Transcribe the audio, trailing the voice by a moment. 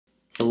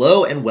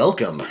Hello and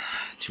welcome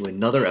to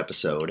another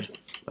episode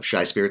of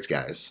Shy Spirits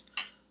Guys.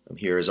 I'm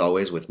here as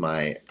always with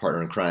my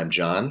partner in crime,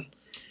 John.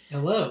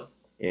 Hello.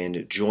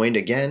 And joined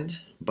again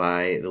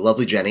by the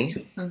lovely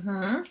Jenny.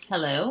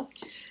 Hello.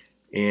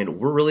 And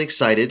we're really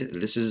excited.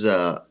 This is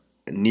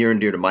near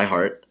and dear to my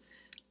heart.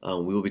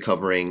 We will be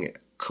covering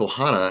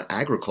Hana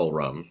Agricole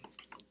Rum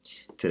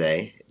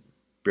today.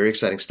 Very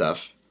exciting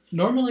stuff.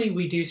 Normally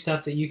we do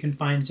stuff that you can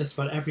find just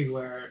about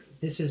everywhere.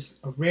 This is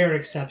a rare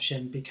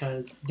exception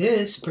because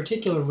this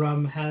particular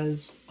rum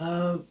has,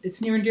 it's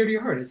near and dear to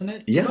your heart, isn't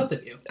it? Yeah, both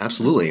of you.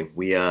 Absolutely.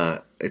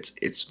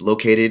 It's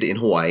located in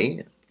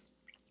Hawaii,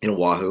 in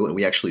Oahu, and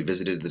we actually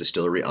visited the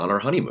distillery on our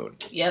honeymoon.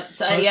 Yep.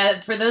 So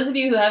for those of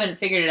you who haven't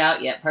figured it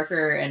out yet,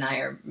 Parker and I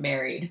are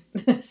married.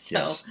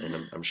 Yes,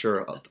 and I'm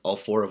sure all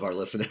four of our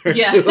listeners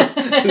already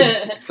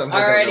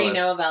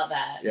know about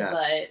that. Yeah.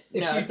 But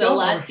no, so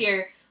last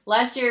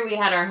year we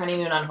had our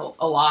honeymoon on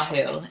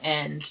Oahu,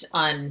 and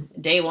on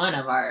day one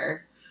of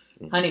our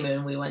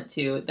honeymoon, we went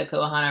to the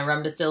Hana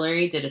Rum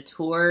distillery, did a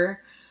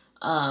tour.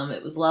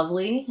 It was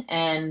lovely,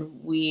 and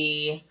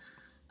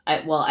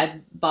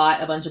I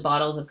bought a bunch of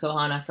bottles of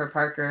Hana for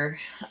Parker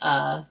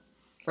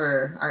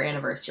for our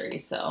anniversary,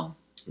 so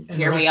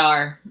here we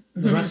are.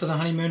 The rest of the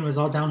honeymoon was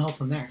all downhill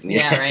from there.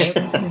 Yeah, right?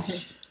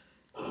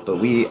 But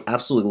we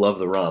absolutely love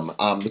the rum.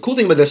 The cool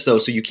thing about this, though,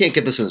 so you can't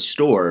get this in a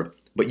store,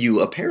 but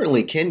you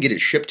apparently can get it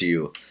shipped to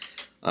you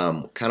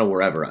kind of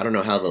wherever. I don't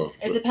know how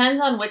It depends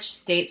on which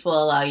states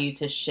will allow you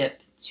to ship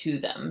to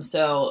them.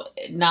 So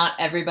not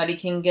everybody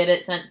can get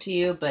it sent to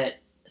you, but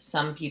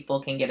some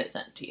people can get it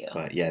sent to you.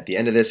 But yeah, at the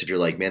end of this, if you're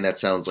like, man, that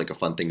sounds like a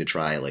fun thing to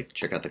try, like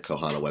check out the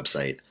Hana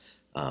website.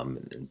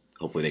 And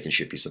hopefully they can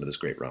ship you some of this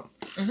great rum.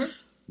 Mm-hmm.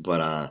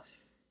 But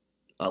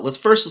let's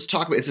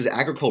talk about, this is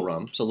agricole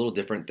rum, so a little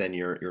different than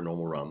your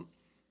normal rum.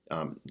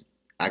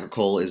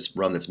 Agricole is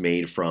rum that's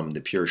made from the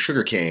pure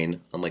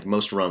sugarcane, unlike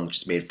most rum, which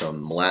is made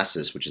from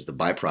molasses, which is the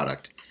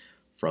byproduct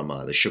from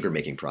the sugar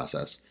making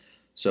process.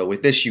 So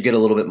with this, you get a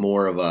little bit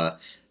more of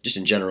just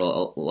in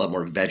general, a lot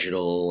more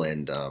vegetal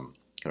and kind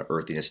of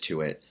earthiness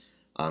to it.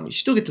 You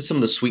still get some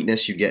of the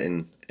sweetness you get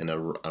in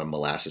a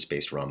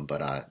molasses-based rum,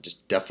 but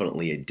just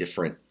definitely a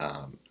different,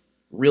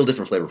 real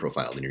different flavor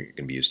profile than you're going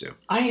to be used to.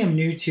 I am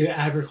new to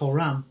agricole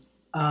rum.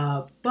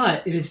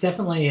 But it is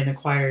definitely an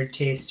acquired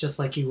taste, just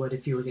like you would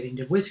if you were getting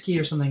to whiskey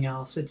or something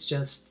else. It's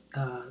just,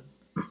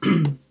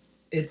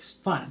 it's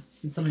fun.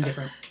 It's something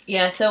different.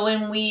 Yeah. So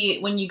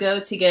when you go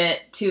to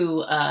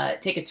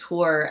take a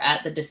tour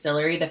at the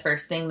distillery, the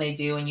first thing they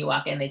do when you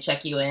walk in, they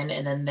check you in,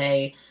 and then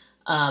they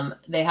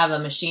have a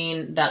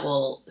machine that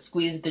will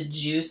squeeze the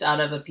juice out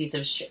of a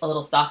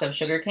little stalk of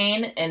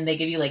sugarcane, and they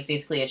give you like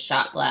basically a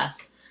shot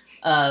glass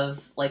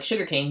of like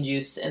sugarcane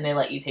juice, and they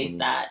let you taste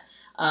that.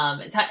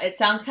 It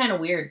sounds kind of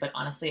weird, but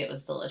honestly, it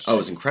was delicious. Oh, it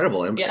was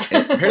incredible. And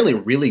apparently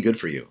really good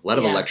for you. A lot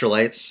of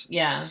electrolytes.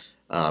 Yeah.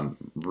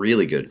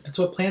 Really good. It's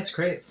what plants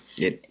crave.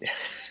 It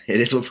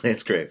is what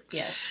plants crave.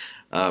 Yes.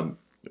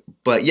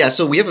 But yeah,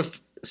 so we have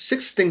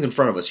 6 things in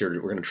front of us here we're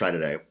going to try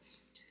today.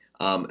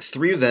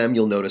 3 of them,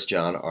 you'll notice,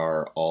 John,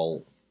 are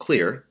all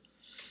clear.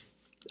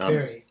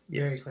 Very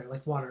clear,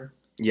 like water.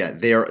 Yeah,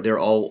 they're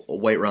all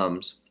white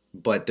rums,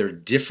 but they're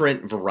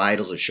different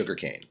varietals of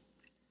sugarcane.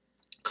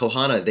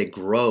 Hana, they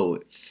grow,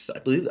 I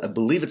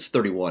believe it's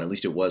 31, at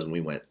least it was when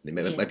we went.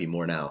 It might be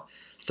more now.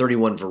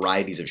 31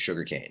 varieties of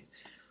sugarcane.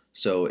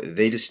 So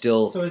they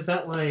distill. So is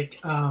that like,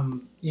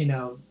 sugar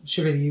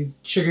that you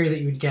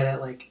would get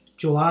at like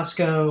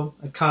Jewel-Osco,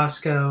 at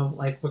Costco?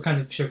 Like, what kinds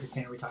of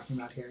sugarcane are we talking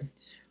about here?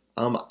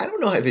 I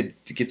don't know if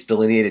it gets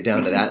delineated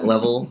down to that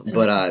level,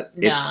 but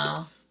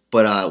no.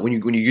 But when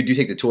you do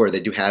take the tour, they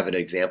do have an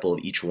example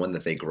of each one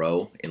that they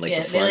grow in like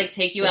the front. They like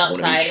take you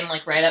outside, and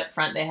like right up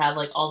front they have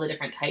like all the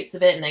different types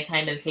of it, and they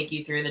kind of take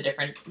you through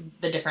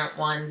the different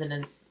ones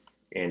and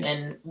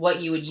what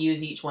you would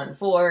use each one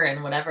for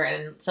and whatever.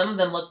 And some of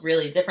them look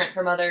really different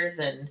from others,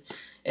 and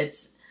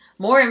it's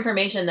more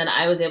information than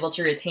I was able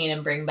to retain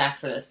and bring back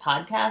for this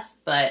podcast.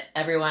 But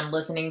everyone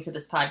listening to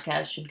this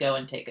podcast should go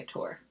and take a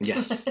tour.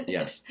 Yes.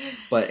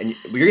 But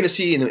you're going to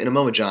see in a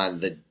moment, John,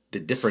 that the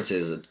difference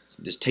is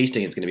just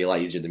tasting. It's going to be a lot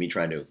easier than me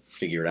trying to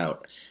figure it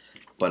out.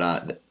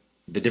 But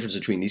the difference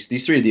between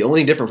these 3, the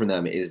only different from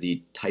them is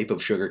the type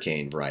of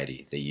sugarcane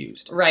variety they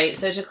used. Right.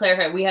 So to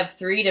clarify, we have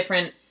 3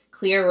 different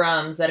clear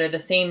rums that are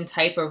the same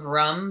type of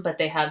rum, but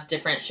they have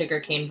different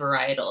sugarcane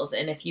varietals.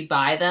 And if you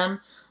buy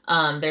them,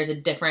 there's a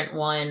different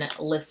one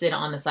listed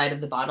on the side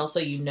of the bottle,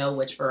 so you know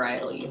which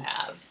varietal you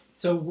have.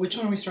 So which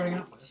one are we starting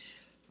off with?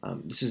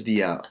 This is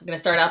the... I'm going to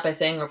start out by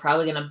saying we're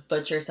probably going to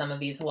butcher some of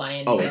these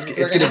Hawaiian names. It's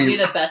we're going to do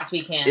the best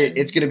we can.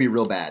 It's going to be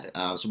real bad.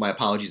 So my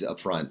apologies up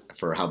front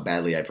for how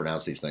badly I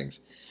pronounce these things.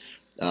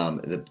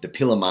 The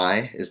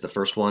Pilamai is the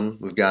first one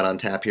we've got on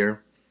tap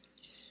here.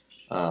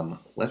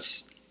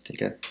 Let's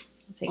take a...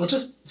 I'll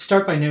just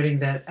start by noting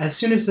that as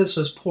soon as this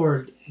was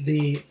poured,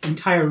 the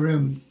entire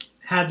room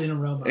had an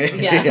aroma.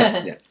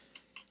 Yeah.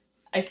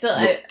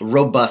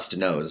 Robust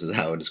nose is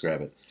how I would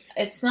describe it.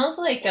 It smells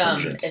like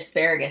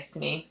asparagus to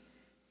me.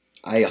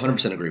 I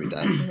 100% agree with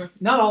that.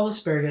 Not all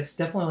asparagus,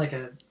 definitely like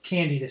a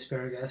candied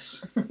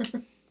asparagus.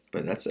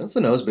 But that's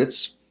the nose, but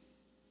it's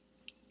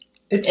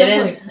It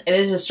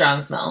is a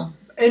strong smell.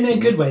 In a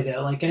good way,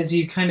 though. Like, as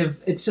you kind of...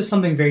 It's just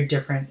something very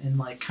different and,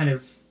 like, kind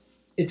of...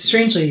 It's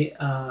strangely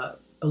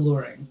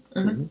alluring.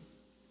 Mm-hmm.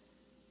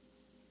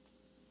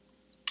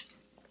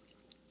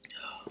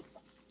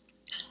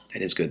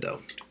 That is good, though.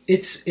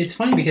 It's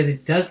funny because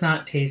it does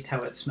not taste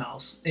how it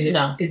smells.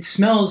 No. It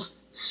smells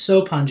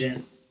so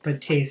pungent,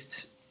 but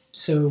tastes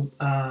so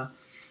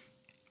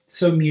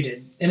so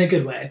muted in a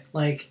good way.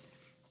 Like,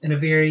 in a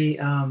very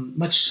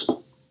much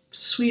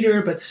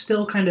sweeter, but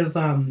still kind of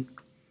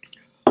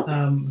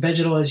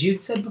vegetal, as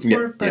you'd said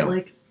before.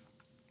 Like,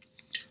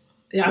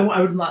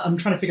 I'm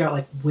trying to figure out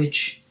like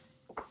which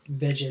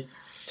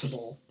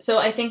vegetable. So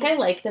I think I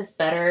like this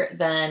better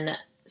than.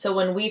 So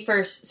when we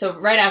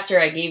right after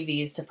I gave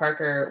these to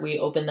Parker, we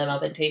opened them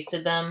up and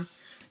tasted them,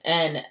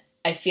 and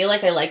I feel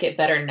like I like it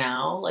better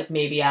now. Like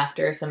maybe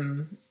after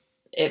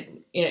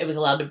it was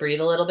allowed to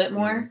breathe a little bit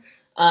more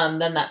than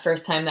that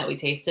first time that we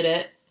tasted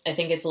it. I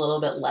think it's a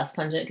little bit less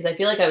pungent because I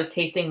feel like I was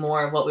tasting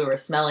more of what we were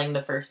smelling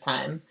the first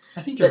time.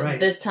 I think you're right.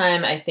 This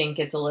time, I think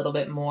it's a little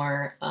bit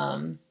more.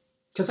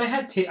 Because I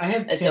have it's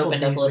sampled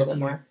opened up these a little with bit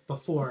you more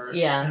before,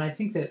 Yeah, and I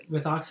think that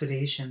with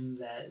oxidation,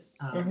 that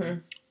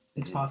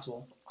it's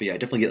possible. But yeah, I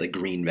definitely get like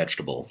green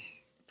vegetable.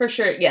 for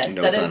sure. Yes,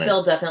 that is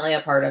still definitely a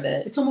part of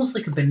it. It's almost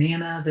like a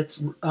banana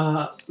that's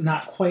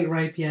not quite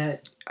ripe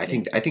yet. I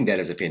think that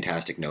is a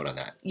fantastic note on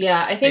that.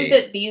 Yeah, I think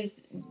that these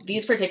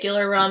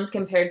particular rums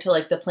compared to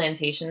like the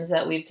plantations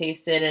that we've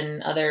tasted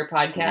in other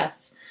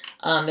podcasts,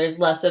 there's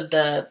less of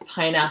the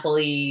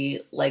pineapple-y,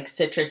 like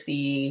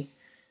citrusy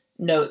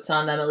notes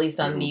on them, at least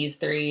on these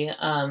three.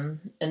 And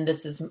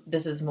this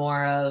is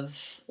more of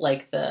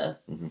like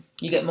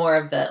you get more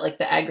of the like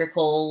the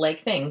agricole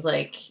like things,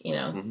 like,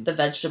 the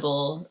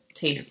vegetable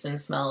tastes and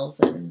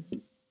smells and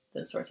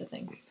those sorts of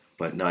things.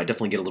 But no, I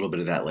definitely get a little bit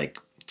of that, like,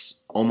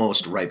 it's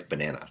almost ripe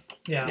banana.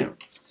 Yeah.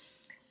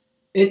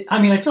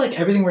 I feel like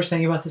everything we're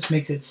saying about this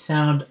makes it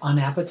sound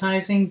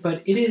unappetizing,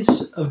 but it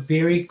is a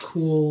very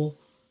cool,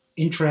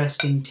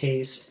 interesting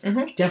taste.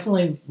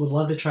 Definitely would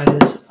love to try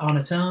this on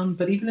its own,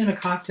 but even in a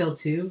cocktail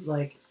too.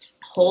 Like,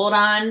 hold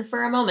on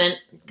for a moment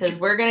because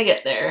we're gonna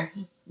get there.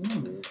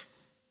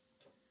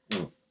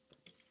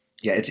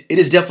 Yeah, it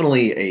is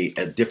definitely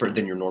a different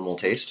than your normal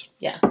taste.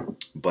 Yeah,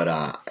 but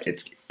I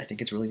think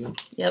it's really good.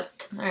 Yep.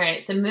 All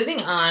right. So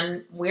moving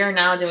on, we are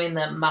now doing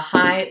the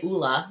Mahai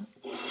Ula.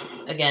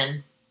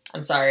 Again,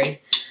 I'm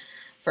sorry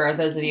for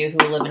those of you who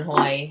live in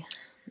Hawaii,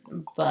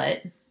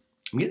 but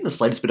I'm getting the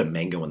slightest bit of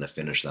mango in the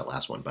finish of that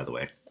last one, by the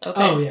way. Okay.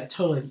 Oh yeah,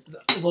 totally.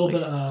 A little bit.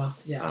 Yeah.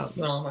 You want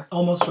a little more?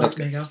 Almost like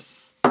mango.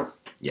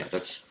 Yeah,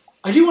 that's.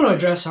 I do want to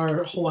address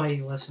our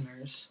Hawaii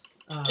listeners.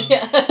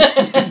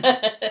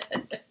 Yeah.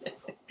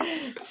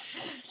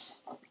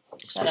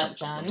 Shut up,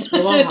 John.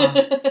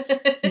 Aloha.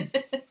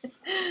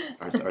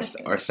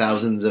 Our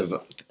thousands of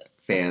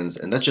fans,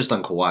 and that's just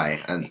on Kauai.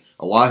 And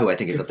Oahu, I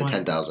think, is up to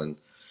 10,000.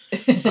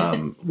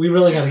 We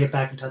really got to get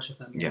back in touch with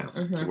them. Yeah.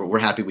 So we're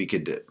happy we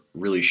could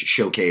really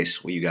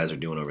showcase what you guys are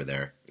doing over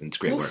there. It's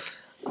great work.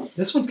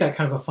 This one's got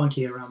kind of a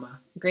funky aroma.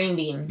 Green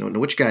bean. No,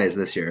 which guy is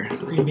this here?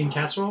 Green bean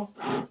casserole?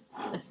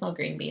 I smell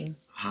green bean.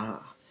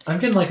 I'm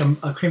getting like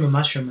a cream of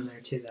mushroom in there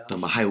too, though. The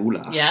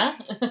Mahaula. Yeah?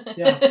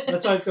 Yeah,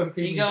 that's why I was going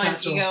green bean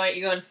casserole.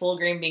 You going full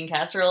green bean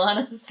casserole on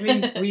us?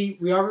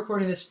 We are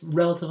recording this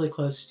relatively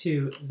close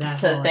to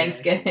that holiday.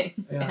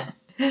 Thanksgiving. Yeah.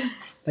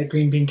 That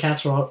green bean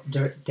casserole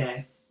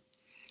day.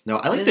 No,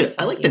 I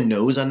like the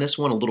nose on this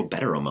one a little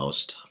better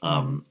almost.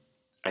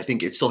 I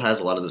think it still has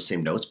a lot of those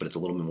same notes, but it's a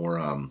little bit more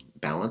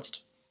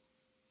balanced.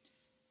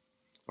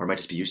 Or I might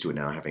just be used to it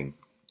now, having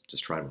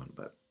just tried one.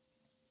 But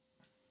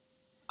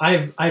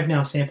I've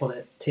now sampled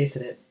it,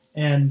 tasted it,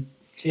 and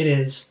it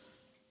is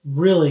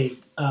really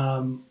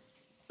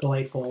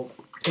delightful.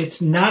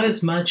 It's not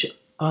as much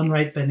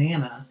unripe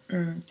banana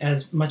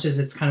as much as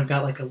it's kind of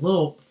got like a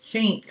little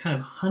faint kind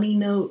of honey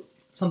note,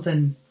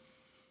 something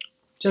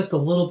just a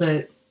little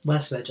bit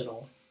less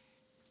vegetal.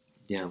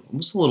 Yeah,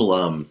 almost a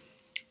little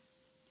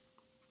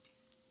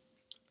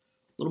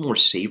more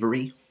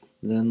savory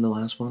than the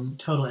last one.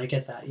 Totally, I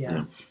get that.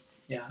 Yeah.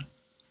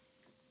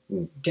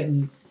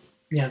 Getting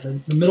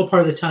the middle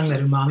part of the tongue,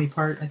 that umami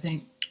part, I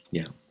think.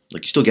 Yeah,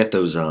 like you still get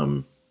those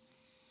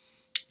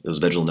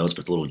vegetal notes, but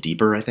it's a little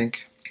deeper, I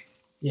think.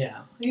 Yeah,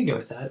 I can go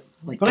with that.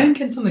 But I'm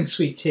getting something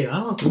sweet too. I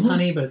don't know if it's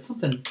honey, but it's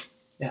something.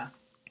 Yeah.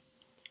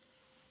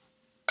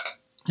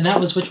 And that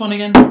was which one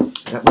again?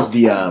 That was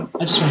the. I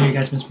just want to hear you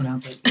guys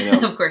mispronounce it.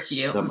 Of course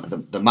you do.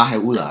 The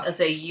Mahaula. I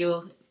say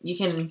you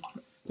can.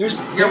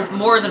 You're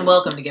more than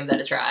welcome to give that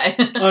a try.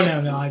 Oh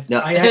no!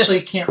 I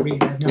actually can't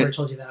read. I've never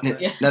told you that.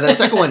 But. Now that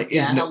second one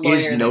is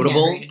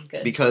notable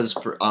because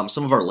for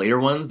some of our later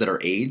ones that are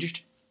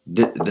aged,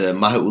 the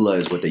Mahaula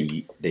is what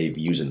they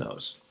use in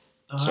those.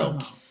 So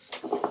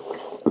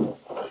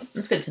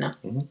that's good to know.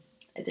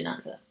 I did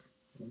not know that.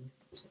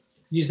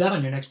 Use that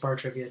on your next bar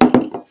trivia.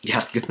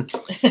 Yeah.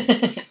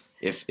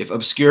 if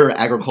obscure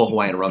agricole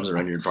Hawaiian rums are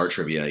on your bar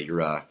trivia,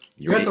 you're at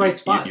the right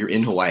spot. You're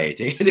in Hawaii.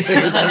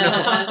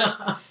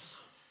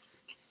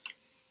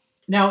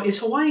 Now, is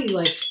Hawaii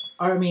like?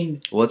 I mean,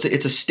 well,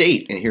 it's a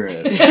state in here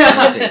in the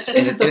United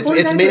States.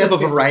 It's made up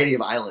of a variety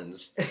of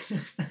islands.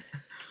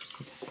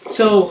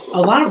 So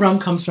a lot of rum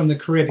comes from the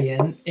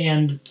Caribbean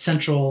and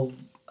Central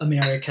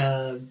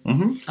America.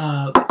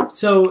 Mm-hmm.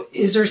 So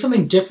is there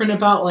something different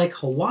about like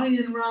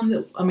Hawaiian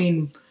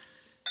rum?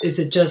 Is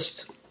it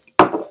just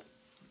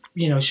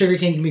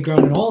sugarcane can be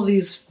grown in all of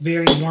these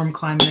very warm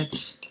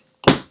climates?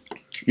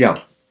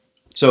 Yeah.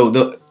 So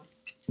the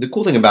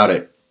cool thing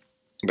about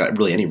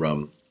really any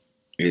rum,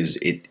 is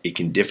it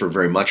can differ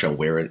very much on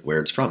where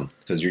it's from,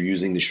 because you're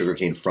using the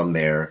sugarcane from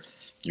there.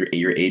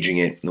 You're aging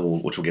it,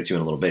 which we'll get to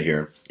in a little bit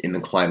here, in the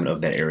climate of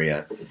that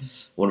area.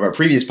 One of our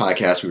previous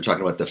podcasts, we were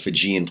talking about the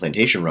Fijian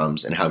plantation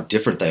rums and how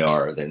different they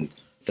are than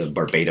the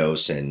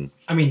Barbados and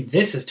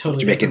this is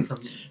totally Jamaican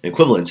different from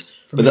equivalents.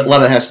 But a lot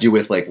of that has to do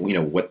with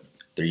what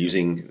they're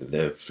using,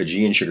 the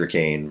Fijian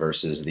sugarcane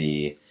versus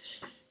the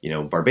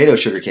Barbados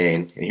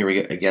sugarcane. And here we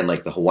get again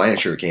like the Hawaiian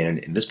sugarcane,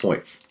 and at this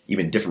point,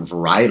 even different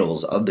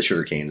varietals of the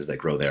sugarcanes that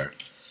grow there,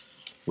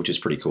 which is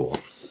pretty cool.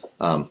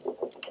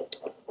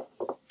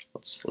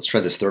 Let's try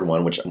this third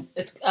one, which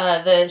it's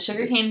the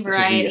sugarcane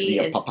variety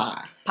is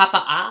Papa'a.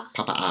 Papa'a.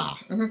 Papa'a.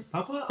 Mm-hmm.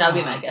 Papa'a. That would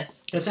be my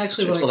guess. That's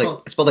actually It's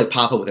spelled like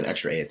Papa with an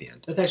extra A at the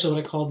end. That's actually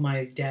what I called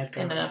my dad.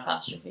 And an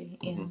apostrophe.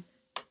 Yeah. Mm-hmm.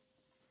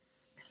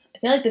 I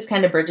feel like this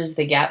kind of bridges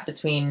the gap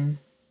between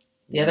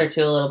the other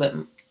two a little bit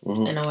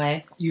in a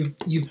way.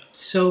 You've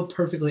so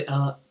perfectly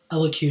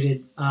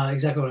elocuted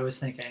exactly what I was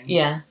thinking.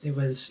 Yeah. It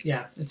was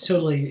it's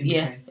totally in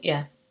between.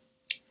 Yeah.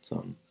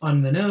 So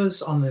on the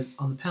nose, on the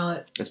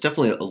palate. It's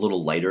definitely a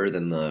little lighter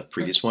than the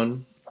previous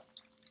one.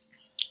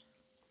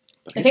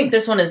 I think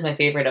this one is my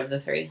favorite of the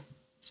three.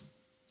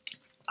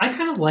 I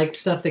kind of like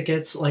stuff that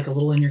gets like a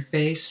little in your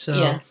face, so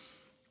yeah.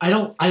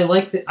 I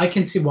like that. I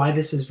can see why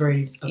this is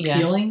very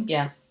appealing.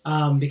 Yeah.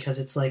 Because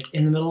it's like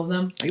in the middle of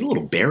them. I get a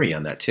little berry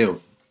on that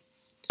too.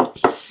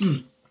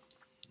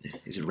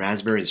 Is it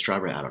raspberry and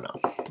strawberry? I don't know.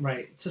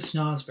 Right, it's a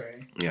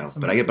snozberry. Yeah,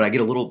 but I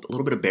get a little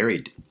bit of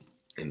berry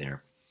in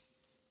there.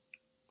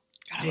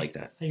 God, I like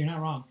that. Hey, you're not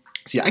wrong.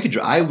 See,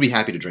 I would be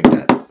happy to drink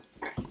that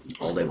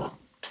all day long.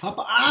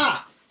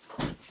 Papa.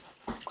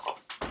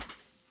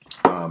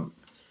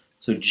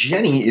 So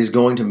Jenny is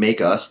going to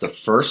make us the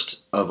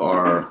first of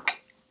our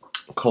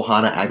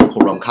Kohana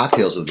Agricole Rum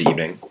cocktails of the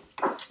evening.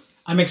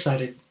 I'm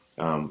excited.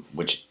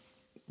 Which,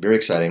 very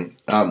exciting.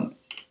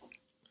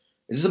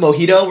 Is this a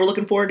mojito we're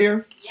looking for,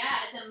 dear? Yeah,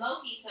 it's a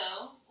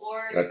mojito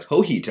or a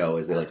cojito,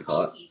 as they like to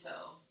call it.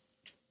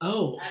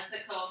 Oh. That's the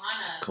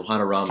Kohana.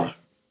 Kohana Rum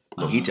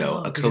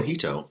mojito, a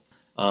cojito.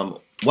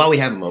 While we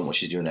have a moment while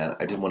she's doing that,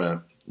 I did want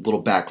a little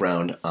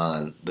background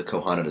on the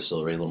Kohana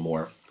distillery a little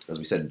more. As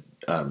we said,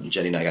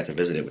 Jenny and I got to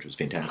visit it, which was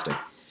fantastic.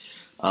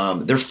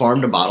 They're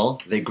farm to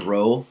bottle. They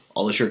grow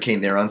all the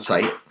sugarcane there on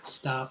site.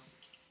 Stop.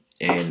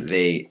 And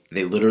they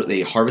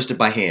harvest it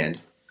by hand.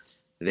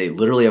 They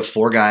literally have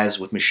 4 guys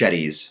with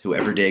machetes who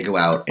every day go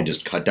out and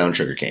just cut down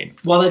sugarcane.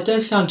 While that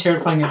does sound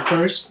terrifying at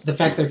first, the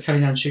fact they're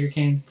cutting down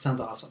sugarcane sounds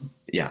awesome.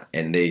 Yeah,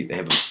 and they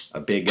have a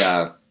big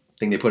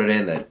thing they put it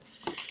in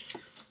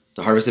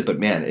to harvest it. But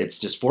man, it's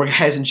just 4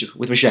 guys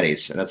with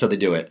machetes, and that's how they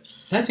do it.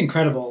 That's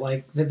incredible.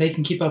 Like that they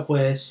can keep up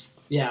with.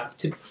 Yeah.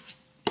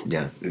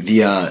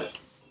 The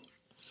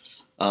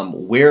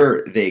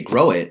where they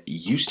grow it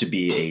used to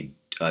be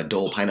a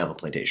Dole pineapple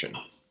plantation.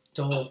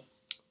 Dole.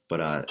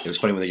 But it was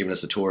funny when they were giving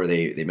us a tour.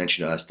 They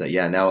mentioned to us that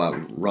now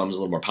rum's a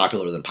little more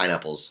popular than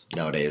pineapples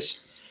nowadays.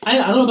 I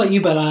don't know about you,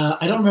 but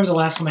I don't remember the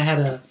last time I had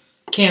a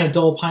can of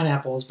Dole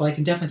pineapples. But I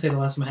can definitely tell you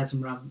the last time I had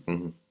some rum.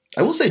 Mm-hmm.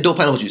 I will say Dole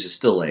pineapple juice is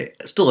still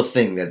a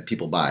thing that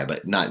people buy,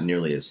 but not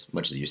nearly as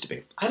much as it used to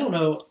be. I don't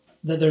know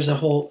that there's a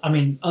whole. I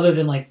mean, other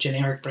than like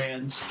generic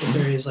brands, if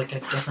there is like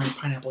a different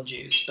pineapple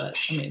juice. But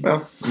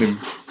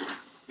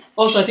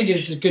also I think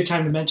it's a good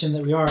time to mention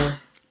that we are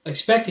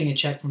expecting a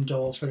check from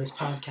Dole for this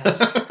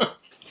podcast.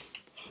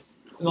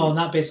 Well,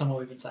 not based on what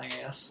we've been saying, I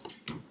guess.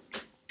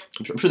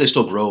 I'm sure they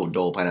still grow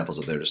Dole pineapples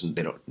up there.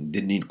 They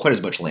didn't need quite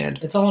as much land.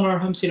 It's all in our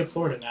home state of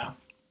Florida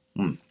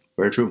now.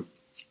 Very true.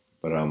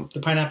 But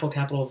the pineapple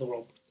capital of the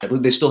world. I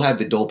believe they still have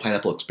the Dole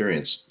pineapple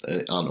experience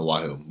on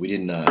Oahu. We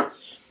didn't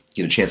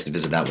get a chance to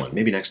visit that one.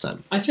 Maybe next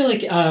time. I feel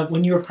like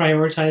when you were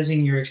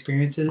prioritizing your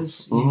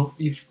experiences,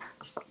 you've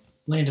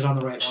landed on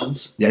the right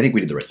ones. Yeah, I think we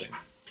did the right thing.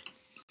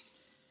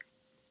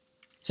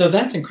 So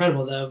that's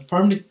incredible, though.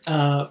 Farm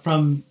to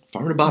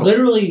bottle.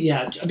 Literally,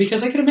 yeah.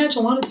 Because I can imagine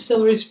a lot of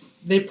distilleries,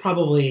 they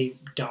probably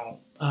don't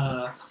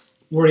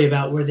worry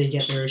about where they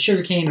get their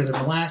sugarcane or their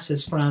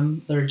molasses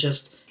from. They're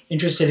just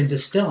interested in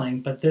distilling.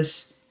 But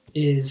this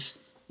is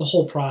the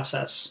whole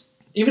process.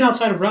 Even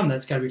outside of rum,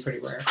 that's got to be pretty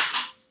rare.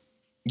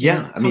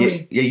 Yeah, I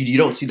mean, you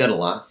don't see that a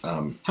lot.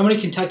 How many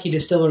Kentucky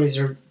distilleries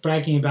are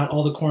bragging about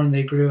all the corn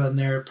they grew on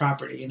their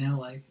property?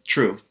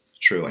 True.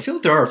 I feel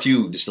like there are a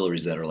few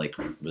distilleries that are really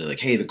like,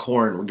 hey, the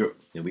corn,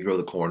 we grow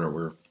the corn, or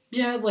we're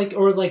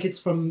or it's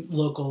from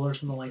local or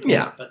something like that.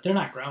 Yeah, but they're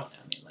not growing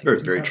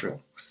it. Very true.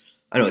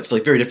 I know it's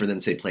like very different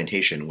than say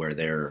plantation, where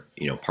they're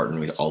partnering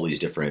with all these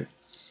different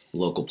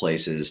local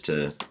places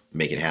to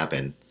make it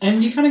happen.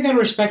 And you kind of got to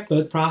respect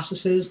both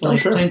processes, like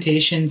sure.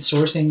 plantation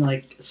sourcing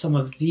like some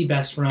of the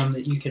best rum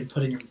that you can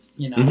put in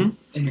your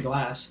in your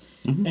glass,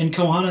 and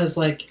Kohana is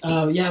like,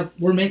 yeah,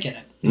 we're making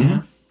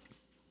it,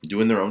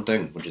 doing their own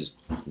thing, which is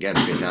again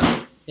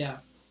fantastic. Yeah.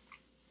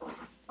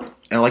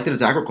 And I like that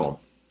it's agricole.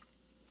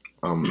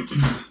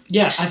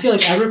 Yeah, I feel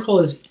like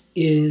agricole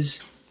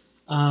is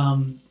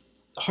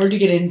hard to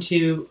get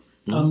into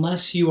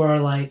unless you are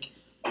like,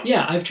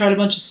 yeah, I've tried a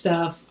bunch of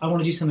stuff. I want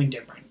to do something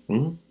different.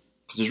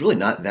 Because there's really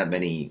not that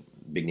many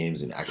big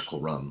names in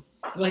agricole rum.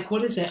 Like,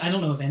 what is it? I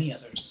don't know of any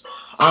others.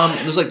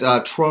 There's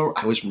like Trois.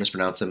 I always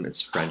mispronounce them.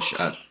 It's French.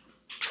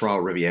 Trois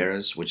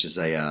Rivieres, which is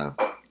I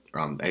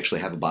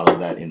actually have a bottle of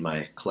that in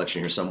my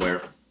collection here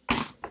somewhere.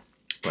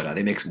 But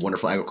they make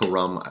wonderful agricole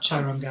rum.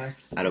 Chai rum guy.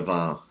 Out of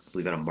I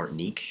believe out of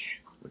Martinique,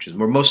 which is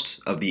where most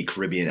of the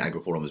Caribbean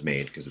agricole rum is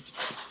made, because it's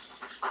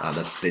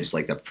they just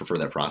like that, prefer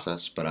that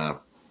process.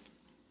 But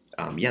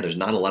yeah, there's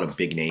not a lot of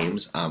big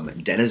names.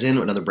 Denizen,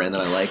 another brand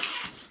that I like,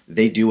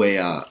 they do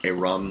a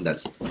rum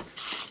that's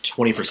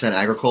 20%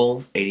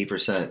 agricole,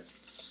 80%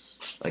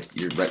 like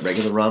your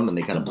regular rum, and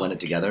they kind of blend it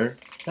together.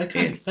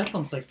 That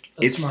sounds like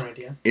a smart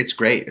idea. It's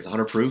great. It's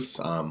 100 proof.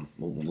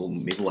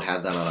 Maybe we'll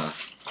have that on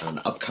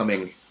an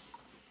upcoming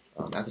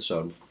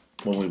episode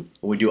when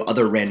we do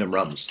other random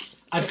rums.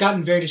 I've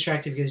gotten very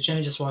distracted because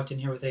Jenny just walked in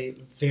here with a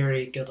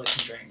very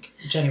good-looking drink.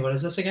 Jenny, what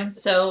is this again?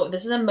 So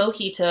this is a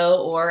mojito,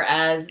 or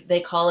as they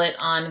call it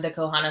on the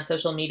Kohana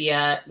social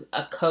media,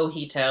 a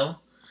cojito.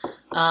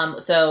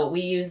 So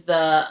we use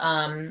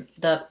the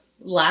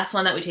last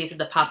one that we tasted,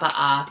 the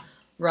Papa'a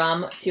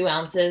rum, 2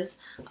 ounces.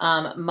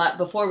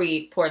 Before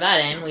we pour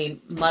that in,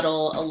 we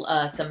muddle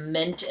some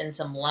mint and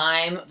some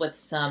lime with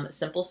some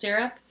simple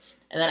syrup.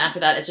 And then after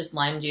that, it's just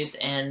lime juice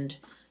and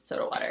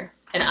soda water.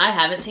 And I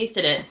haven't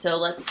tasted it, so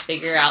let's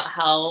figure out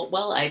how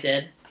well I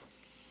did.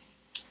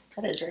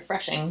 That is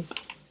refreshing.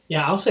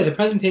 Yeah, I'll say the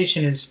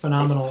presentation is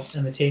phenomenal,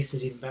 and the taste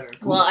is even better.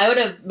 Well, I would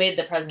have made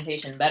the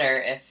presentation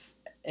better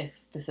if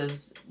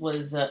this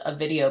was a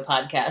video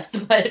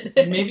podcast,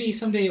 but maybe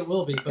someday it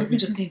will be. But we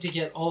just need to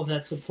get all of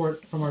that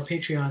support from our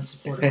Patreon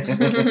supporters.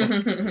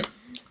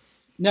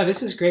 No,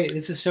 this is great.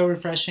 This is so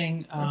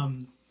refreshing.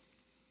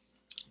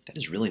 That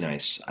is really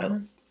nice.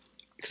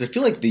 Because I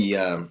feel like the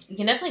you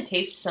can definitely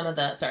taste some of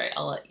the. Sorry,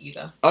 I'll let you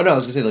go. Oh no, I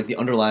was gonna say like the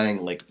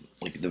underlying like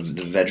the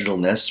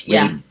vegetalness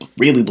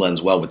really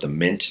blends well with the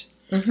mint.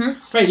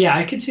 Right, yeah,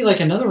 I could see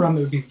like another rum. It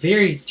would be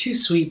very too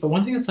sweet. But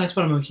one thing that's nice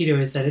about a mojito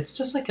is that it's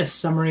just like a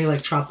summery,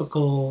 like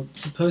tropical,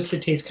 supposed to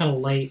taste kind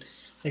of light.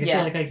 Like I feel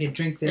like I could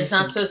drink this. There's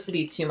not supposed to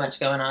be too much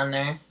going on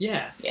there.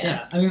 Yeah.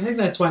 I mean, I think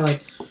that's why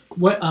like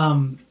what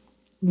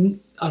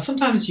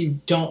sometimes you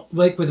don't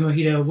like with a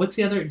mojito. What's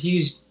the other?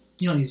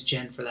 You don't use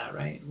gin for that,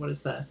 right? What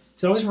is that?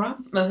 Is it always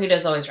rum?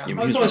 Mojito's always rum.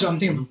 It's always rum. I'm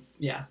thinking,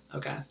 yeah,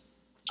 okay.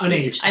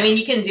 Unaged. I mean,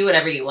 you can do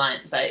whatever you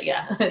want, but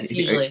yeah, it's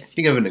usually. You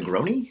think of a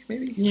Negroni,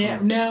 maybe? Yeah,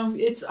 no,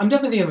 I'm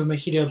definitely thinking of a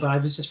mojito, but I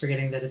was just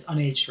forgetting that it's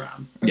unaged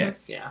rum. Yeah.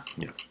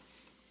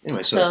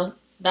 Anyway, so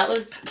that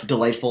was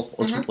delightful.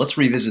 Let's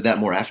revisit that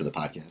more after the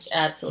podcast.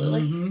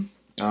 Absolutely.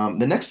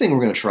 The next thing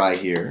we're going to try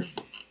here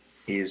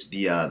is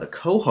the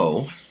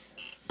Coho.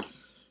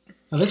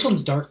 Now this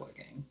one's dark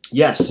looking.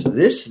 Yes,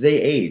 this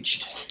they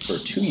aged for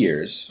 2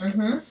 years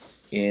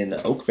in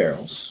oak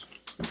barrels.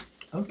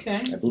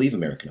 Okay. I believe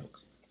American oak.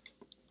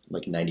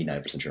 Like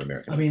 99% sure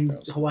American oak. I mean,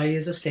 barrels. Hawaii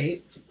is a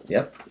state.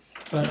 Yep.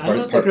 But I don't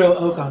know if they grow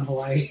oak on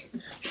Hawaii.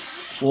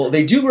 Well,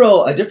 they do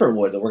grow a different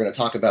wood that we're going to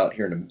talk about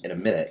here in a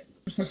minute.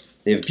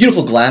 They have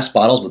beautiful glass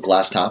bottles with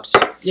glass tops.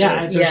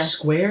 Yeah, they're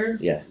square.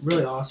 Yeah.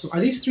 Really awesome. Are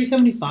these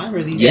 $3.75 or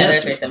are these? Yeah,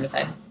 they're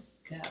 $3.75.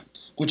 Yeah.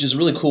 Which is a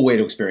really cool way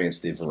to experience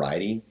the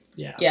variety.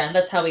 Yeah. Yeah,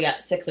 that's how we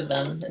got 6 of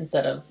them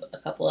instead of a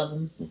couple of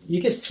them.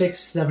 You get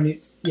 6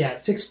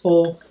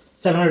 full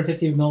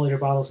 750 milliliter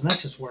bottles, and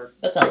that's just work.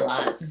 That's a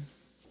lot.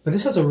 But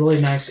this has a really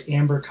nice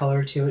amber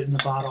color to it in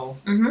the bottle.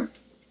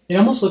 It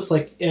almost looks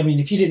like, I mean,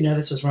 if you didn't know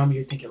this was rum,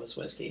 you'd think it was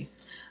whiskey.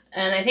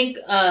 And I think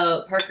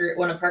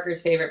one of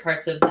Parker's favorite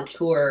parts of the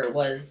tour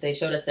was they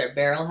showed us their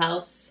barrel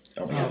house.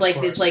 Oh,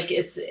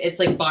 It's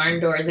like barn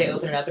doors. They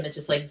open it up and it's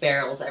just like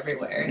barrels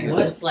everywhere. And it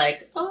was just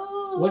like,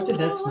 oh. What did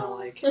that smell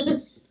like?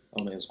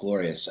 Oh man, it's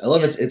glorious. I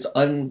love it. It's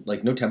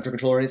like no temperature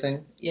control or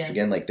anything. Yeah.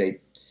 Again, like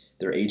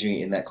they're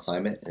aging in that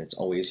climate, and it's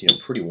always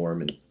pretty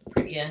warm and.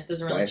 Yeah, it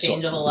doesn't really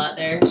change a whole lot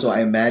there. So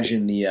I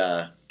imagine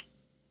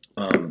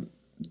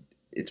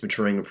it's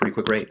maturing at a pretty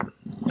quick rate.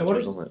 What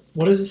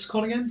is this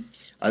called again?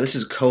 This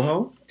is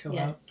Coho.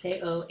 Yeah,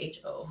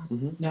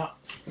 Koho. No,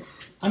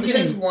 This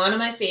is one of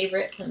my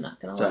favorites. I'm not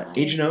gonna lie. It's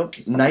aged in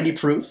oak, 90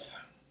 proof.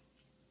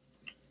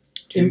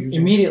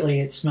 Immediately,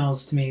 it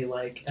smells to me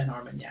like an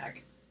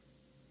Armagnac.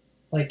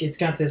 Like it's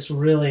got this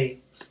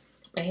really.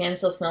 My hands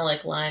still smell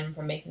like lime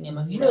from making a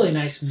mojito. Really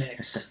nice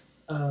mix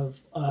of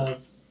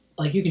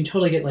like you can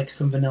totally get like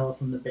some vanilla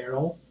from the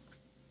barrel.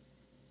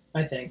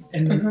 I think,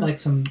 and like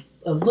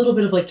a little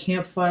bit of like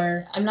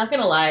campfire. I'm not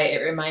gonna lie, it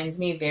reminds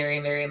me very,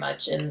 very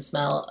much in the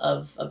smell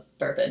of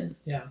bourbon.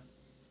 Yeah.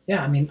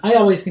 Yeah, I mean, I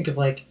always think of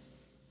like,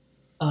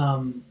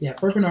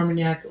 bourbon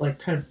Armagnac, like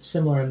kind of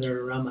similar in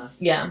their aroma.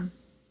 Yeah.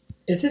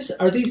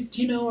 Are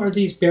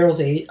these barrels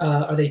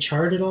are they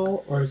charred at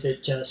all, or is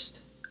it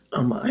just?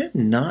 I'm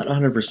not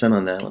 100%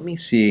 on that. Let me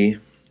see.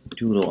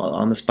 Do a little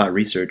on the spot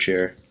research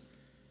here.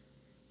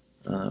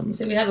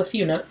 So we have a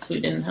few notes.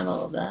 We didn't have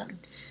all of that.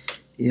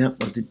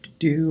 Yep.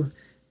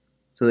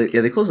 So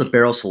they close the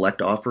barrel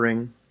select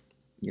offering.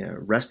 Yeah,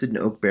 rested in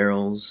oak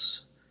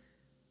barrels.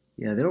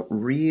 Yeah, they don't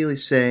really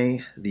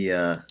say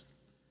the.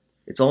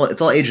 It's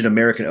all aged in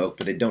American oak,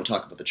 but they don't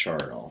talk about the char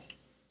at all.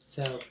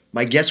 So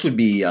my guess would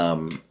be. I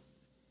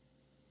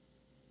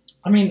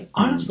mean,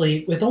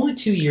 honestly, with only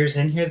 2 years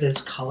in here,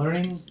 this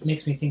coloring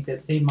makes me think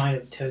that they might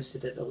have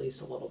toasted it at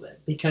least a little bit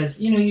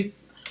because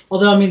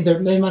although I mean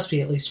they must be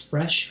at least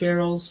fresh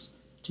barrels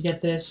to get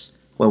this.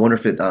 Well, I wonder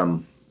if it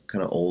kind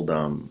of old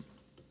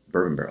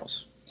bourbon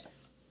barrels.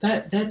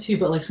 That too,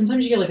 but like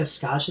sometimes you get like a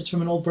Scotch that's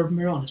from an old bourbon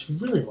barrel and it's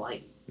really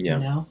light.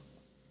 Yeah.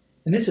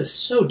 And this is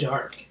so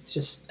dark. It's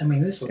just, I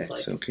mean, this looks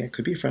like... So, it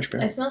could be a fresh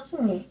barrel. I smell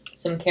some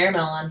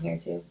caramel on here,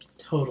 too.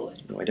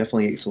 Totally. No, I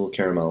definitely get a little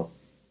caramel.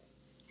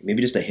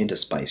 Maybe just a hint of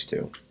spice,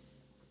 too.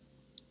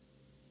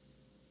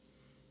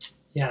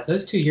 Yeah,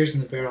 those 2 years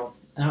in the barrel,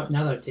 now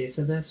that I've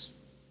tasted this,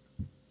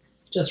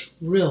 just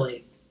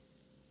really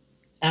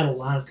add a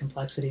lot of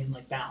complexity and,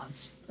 like,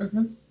 balance.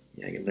 Mm-hmm.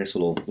 Yeah, I get a nice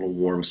little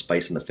warm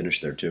spice in the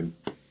finish there, too.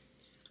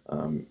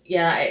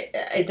 Yeah,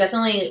 it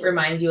definitely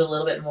reminds you a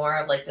little bit more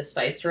of like the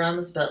spiced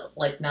rums, but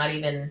like not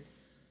even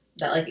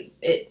that. Like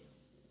it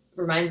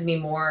reminds me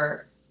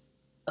more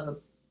of a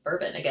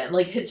bourbon again.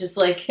 Like it's just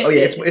like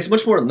it's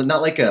much more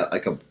not like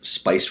a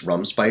spiced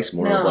rum spice,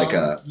 more of like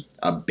a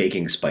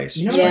baking spice.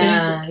 You know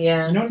yeah.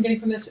 You know what I'm getting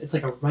from this? It's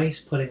like a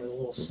rice pudding with a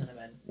little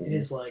cinnamon. It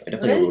is like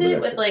what is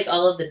it with like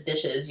all of the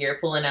dishes you're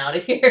pulling out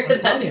of here?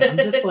 I'm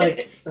just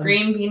like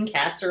green bean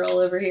casserole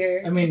over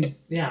here. I mean,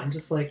 yeah, I'm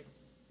just like.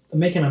 I'm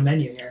making a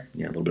menu here.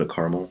 Yeah, a little bit of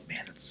caramel.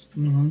 Man, that's...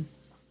 Mm-hmm.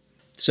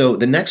 So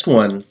the next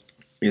one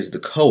is the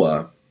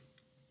Koa.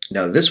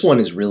 Now, this one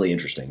is really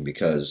interesting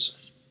because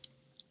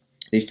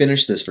they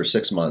finished this for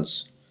 6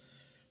 months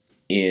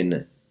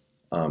in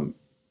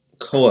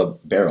Koa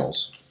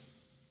barrels,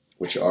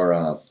 which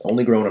are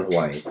only grown in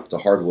Hawaii. It's a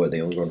hardwood.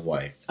 They only grow in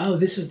Hawaii. Oh,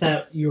 this is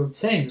that you were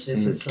saying that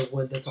this is a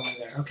wood that's only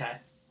there. Okay.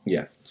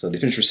 Yeah, so they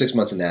finished for 6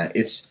 months in that.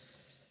 It's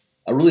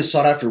a really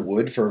sought after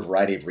wood for a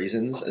variety of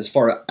reasons. I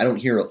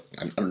don't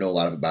know a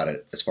lot about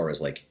it as far as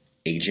like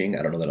aging.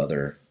 I don't know that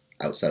other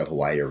outside of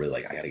Hawaii are really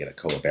like I got to get a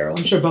Koa barrel.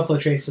 I'm sure Buffalo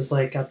Trace is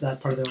like got that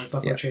part of their like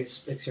Buffalo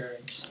Trace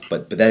experience.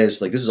 But that is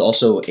like this is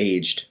also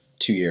aged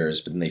 2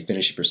 years, but then they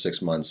finish it for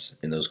 6 months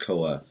in those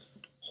Koa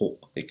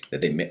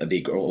that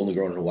they only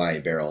grow in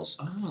Hawaii barrels.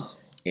 Oh.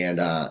 And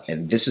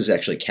this is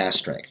actually cast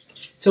strength.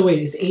 So wait,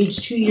 it's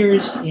aged 2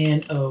 years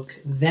in oak,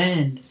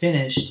 then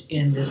finished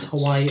in this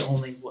Hawaii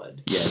only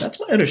wood. Yeah, that's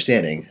my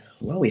understanding.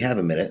 Well, we have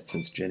a minute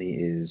since Jenny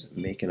is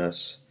making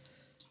us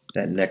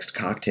that next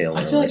cocktail.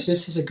 I feel like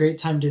this is a great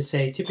time to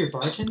say tip your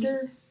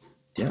bartender.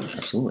 Yeah,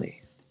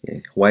 absolutely.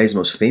 Yeah. Hawaii's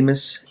most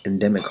famous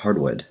endemic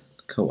hardwood,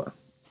 Koa.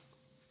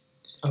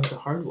 Oh, it's a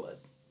hardwood.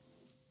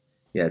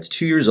 Yeah, it's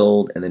 2 years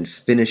old and then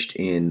finished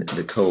in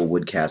the Koa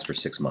wood cast for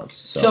 6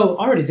 months. So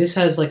already this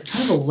has like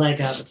kind of a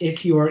leg up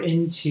if you are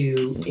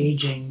into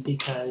aging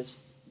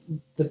because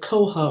the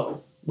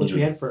Koho, which we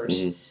had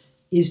first,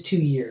 is 2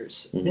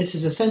 years. Mm-hmm. This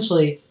is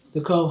essentially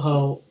the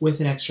Koho with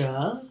an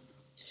extra...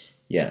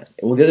 Yeah.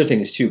 Well, the other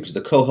thing is, too, because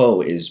the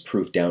Koho is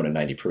proof down to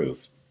 90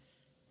 proof.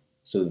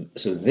 So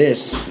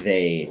this,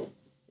 they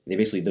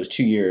basically, those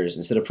 2 years,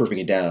 instead of proofing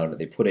it down,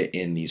 they put it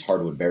in these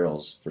hardwood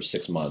barrels for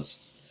 6 months.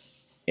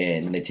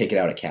 And then they take it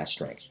out at cast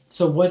strength.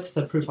 So what's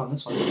the proof on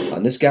this one?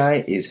 On this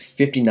guy is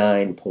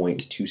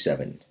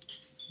 59.27%.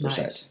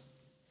 Nice.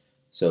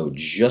 So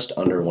just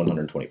under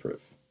 120 proof.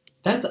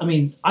 That's, I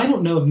mean, I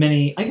don't know of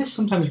many. I guess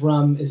sometimes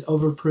rum is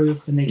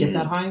overproof when they get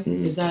that high.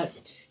 Mm-hmm. Is that?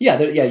 Yeah,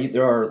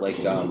 there are like,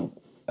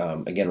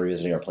 again,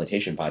 revisiting our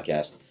plantation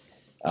podcast,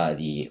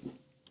 the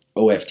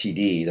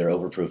OFTD, their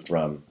overproofed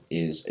rum,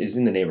 is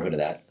in the neighborhood of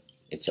that.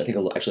 It's, I think,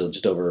 actually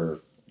just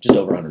over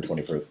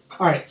 120 proof.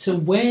 All right,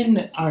 so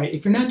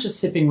if you're not just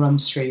sipping rum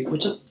straight,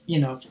 which,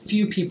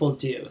 few people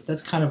do,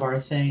 that's kind of our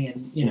thing,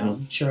 and,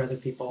 I'm sure other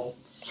people.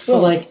 But,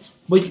 like,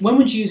 when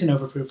would you use an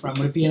overproof rum?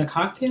 Would it be in a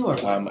cocktail? Or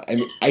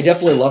I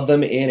definitely love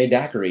them in a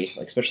daiquiri,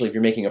 like, especially if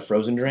you're making a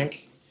frozen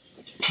drink.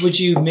 Would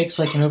you mix,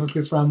 like, an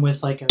overproof rum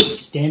with, like, a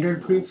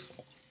standard proof?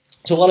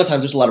 So a lot of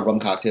times there's a lot of rum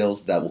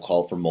cocktails that will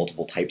call for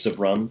multiple types of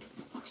rum.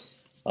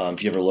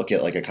 If you ever look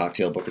at, like, a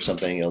cocktail book or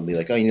something, it'll be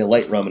like, oh, you need a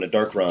light rum and a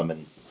dark rum,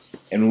 and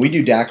when we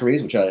do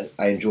daiquiris, which I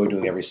enjoy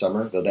doing every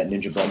summer, though that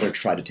Ninja blender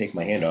tried to take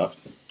my hand off.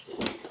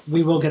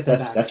 We will get that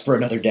back. That's for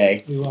another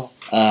day. We will.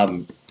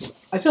 I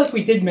feel like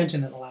we did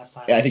mention it the last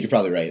time. Yeah, I think you're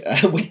probably right.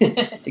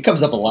 It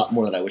comes up a lot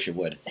more than I wish it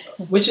would.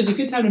 Which is a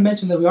good time to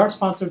mention that we are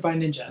sponsored by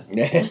Ninja.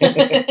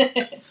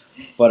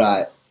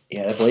 But,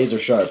 the blades are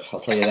sharp, I'll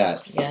tell you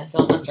that. Yeah,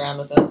 don't mess around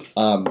with those.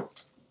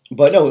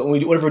 But no,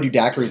 whenever we do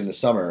daiquiris in the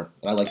summer,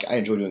 I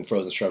enjoy doing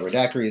frozen strawberry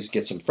daiquiris,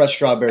 get some fresh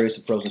strawberries,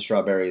 some frozen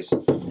strawberries.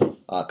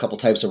 a couple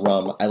types of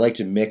rum. I like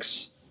to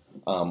mix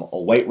a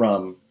white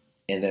rum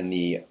and then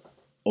the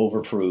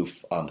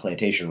overproof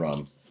plantation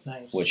rum,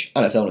 Nice. which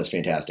on its own is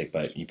fantastic,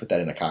 but you put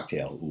that in a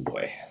cocktail, ooh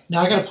boy.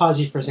 Now I gotta pause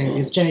you for a second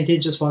because Jenny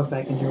did just walk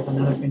back in here with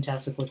another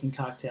fantastic looking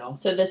cocktail.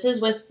 So this is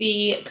with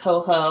the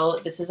coho.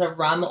 This is a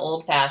rum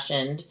old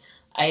fashioned.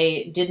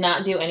 I did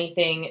not do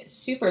anything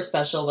super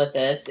special with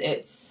this.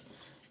 It's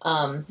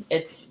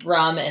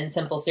rum and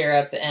simple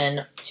syrup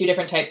and 2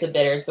 different types of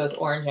bitters, both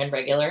orange and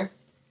regular.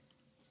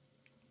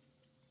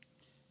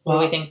 What do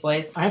we think,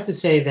 boys? I have to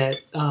say that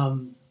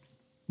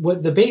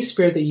what the base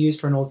spirit that you use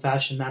for an old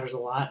fashioned matters a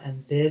lot,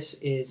 and this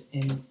is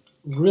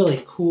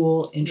really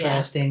cool,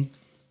 interesting.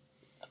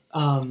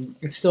 Yeah.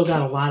 It's still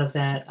got a lot of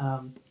that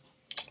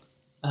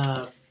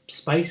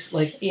spice,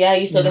 like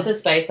you still get the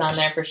spice on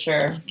there for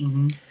sure.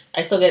 Mm-hmm.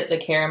 I still get the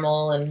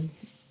caramel and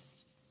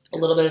a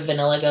little bit of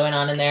vanilla going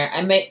on in there.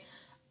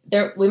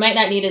 We might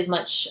not need as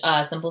much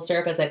simple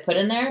syrup as I put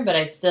in there, but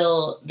I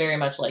still very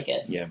much like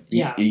it.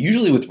 Yeah.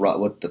 Usually with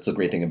that's the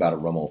great thing about a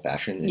rum old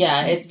fashioned.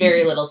 It's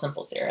very little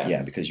simple syrup.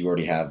 Yeah, because you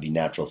already have the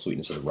natural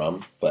sweetness of the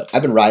rum. But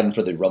I've been riding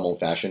for the rum old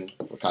fashioned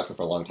cocktail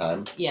for a long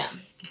time. Yeah.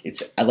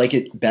 I like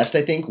it best,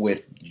 I think,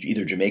 with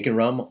either Jamaican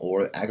rum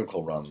or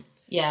agricole rum.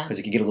 Yeah. Because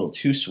it can get a little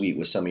too sweet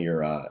with some of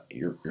your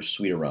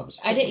sweeter rums.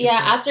 I did,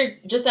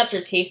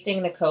 after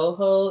tasting the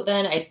coho,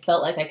 then I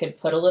felt like I could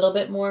put a little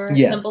bit more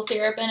simple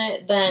syrup in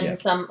it than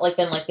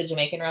the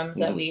Jamaican rums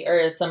that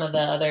or some of the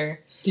other.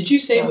 Did you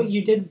say what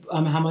you did?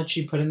 How much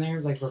you put in there,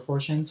 like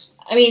proportions?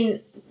 I mean,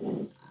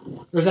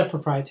 or is that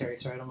proprietary?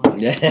 Sorry, I don't want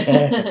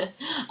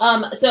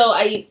to. So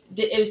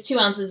it was 2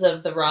 ounces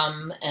of the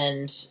rum,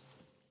 and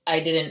I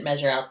didn't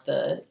measure out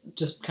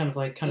just kind of.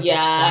 I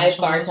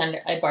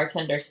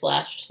bartender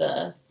splashed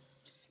the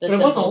but it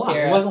wasn't a lot.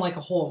 Syrup. It wasn't like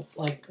a whole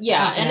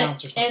half an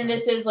ounce or something. And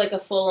this is like a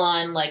full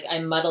on I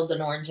muddled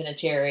an orange and a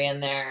cherry in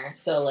there,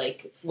 so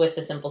with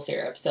the simple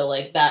syrup, so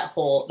that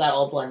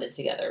all blended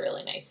together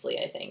really nicely,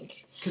 I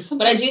think.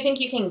 But I do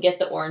think you can get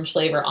the orange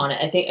flavor on it.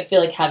 I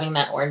feel like having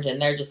that orange in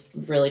there just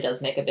really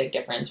does make a big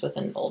difference with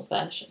an old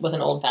fashioned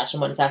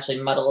when it's actually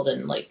muddled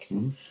and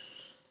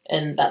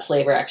and that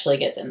flavor actually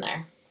gets in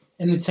there.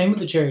 And the same with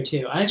the cherry,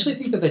 too. I actually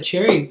think that the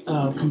cherry,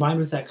 combined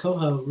with that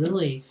coho,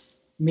 really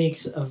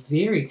makes a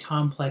very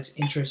complex,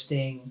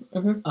 interesting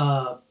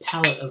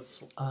palette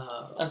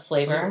of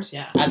flavors.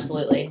 Yeah.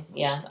 Absolutely.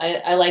 Yeah.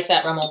 I like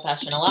that rum old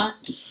fashioned a lot.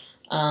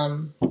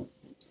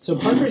 So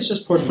Parker's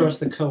just poured for us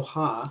the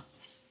Koa.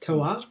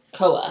 Koa.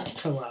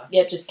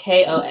 Yep, just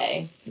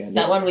Koa. Yeah,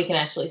 that one we can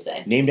actually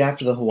say. Named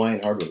after the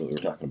Hawaiian hardwood that we were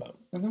talking about.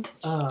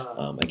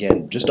 Mm-hmm.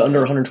 Again, just under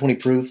 120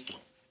 proof.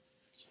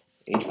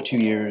 Aged for 2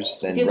 years.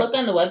 Then if you look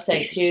on the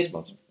website too,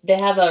 they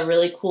have a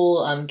really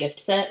cool gift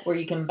set where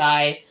you can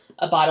buy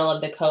a bottle of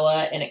the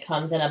Koa, and it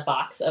comes in a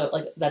box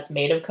of that's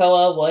made of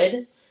Koa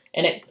wood,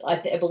 and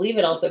I believe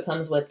it also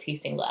comes with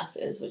tasting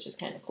glasses, which is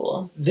kind of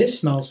cool. This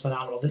smells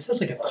phenomenal. This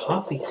has like a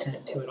coffee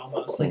scent to it,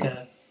 almost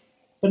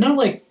but not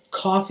like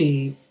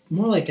coffee,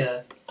 more like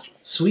a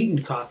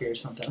sweetened coffee or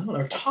something. I don't know,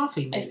 or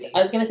toffee maybe. I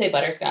was going to say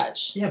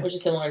butterscotch, which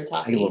is similar to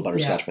toffee. I get a little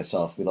butterscotch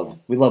myself. We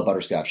love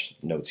butterscotch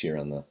notes here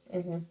on the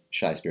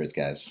Shy Spirits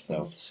guys.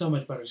 So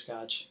much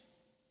butterscotch.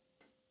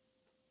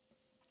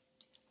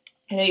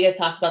 I know you guys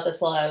talked about this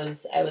while I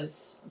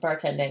was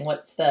bartending.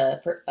 What's the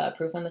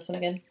proof on this one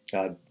again?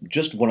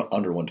 Just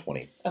under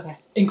 120. Okay.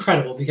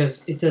 Incredible,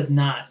 because it does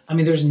not. I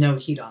mean, there's no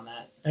heat on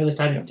that. At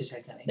least I didn't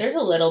detect any. There's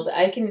a little bit.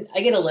 I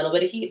get a little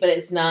bit of heat, but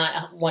it's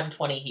not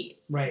 120 heat.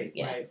 Right.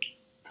 Yeah. Right.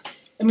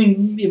 I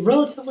mean,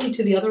 relatively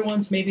to the other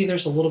ones, maybe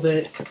there's a little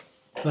bit,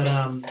 but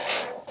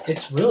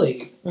it's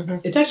really,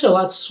 it's actually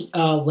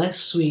a lot less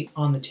sweet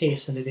on the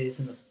taste than it is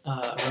in the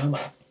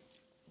aroma.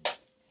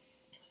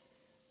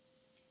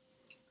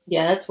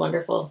 Yeah, that's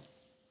wonderful.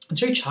 It's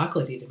very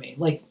chocolatey to me,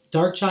 like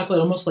dark chocolate,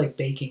 almost like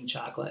baking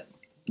chocolate.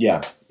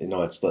 Yeah,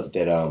 it's the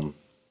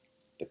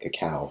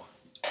cacao.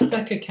 It's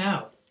that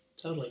cacao,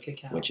 totally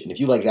cacao. And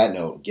if you like that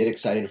note, get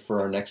excited for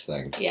our next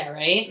thing. Yeah,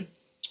 right.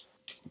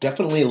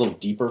 Definitely a little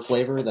deeper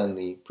flavor than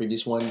the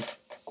previous one.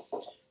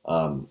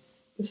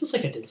 This is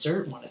like a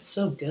dessert one. It's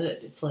so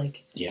good. It's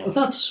like it's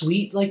not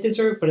sweet like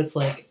dessert, but it's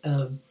like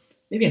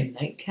maybe a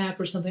nightcap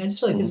or something. I just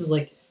feel like this is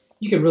like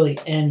you could really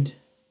end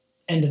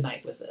a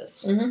night with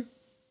this. Mm-hmm.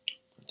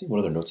 I think what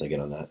other notes I get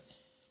on that?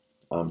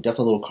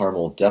 Definitely a little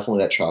caramel.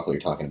 Definitely that chocolate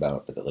you're talking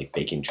about, but the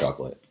baking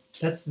chocolate.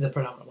 That's the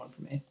predominant one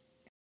for me.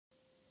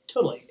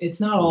 Totally. It's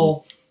not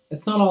all.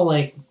 It's not all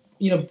like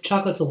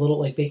chocolate's a little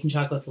like baking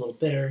chocolate's a little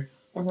bitter.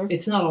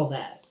 It's not all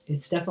that.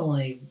 It's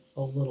definitely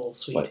a little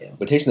sweet too.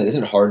 But tasting that,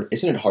 isn't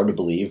it hard to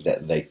believe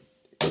that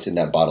what's in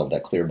that bottle,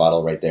 that clear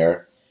bottle right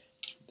there,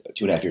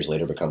 2.5 years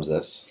later becomes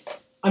this?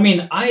 I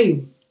mean,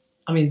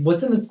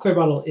 what's in the clear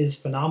bottle is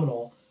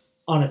phenomenal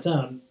on its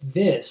own.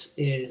 This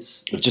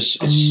is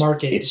a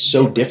market. It's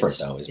so different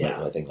though, is what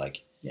I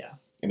think. Yeah.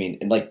 I mean,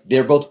 and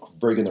they're both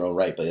very good in their own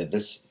right, but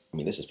this I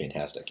mean, this is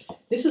fantastic.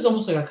 This is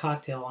almost like a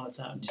cocktail on its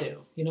own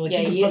too. You know, like Yeah,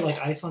 you can you- put like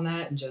ice on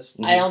that and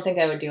just. I don't think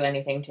I would do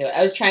anything to it.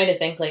 I was trying to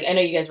think, like, I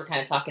know you guys were kind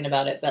of talking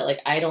about it, but, like,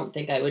 I don't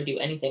think I would do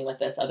anything with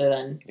this other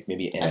than Like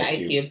maybe an an ice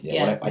ice cube. Yeah,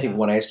 Yeah. I think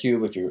one ice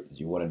cube if you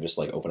want to just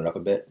like open it up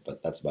a bit,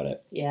 but that's about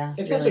it. yeah.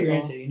 If that's what really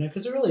you're cool. into, you know,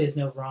 because there really is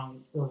no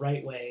wrong or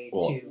right way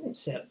Well- to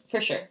sip.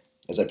 For sure.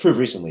 As I proved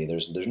recently,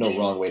 there's no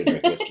wrong way to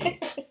drink whiskey,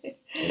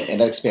 and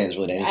that expands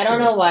really to any. I don't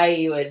spirit. know why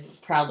you would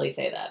probably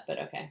say that, but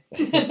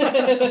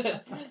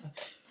okay.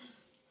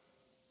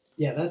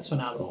 Yeah, that's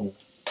phenomenal.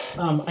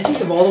 I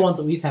think of all the ones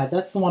that we've had,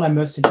 that's the one I'm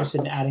most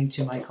interested in adding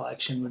to my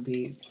collection. Would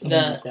be something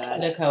like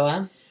that the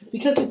Koa.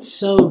 because it's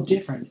so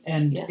different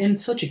and Yeah. in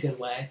such a good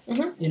way.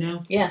 Mhm. You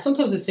know, Yeah.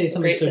 Sometimes they say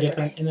something's so Great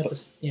different, and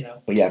that's you know.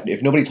 But yeah,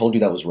 if nobody told you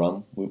that was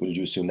rum, would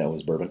you assume that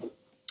was bourbon?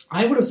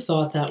 I would have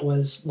thought that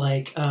was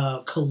like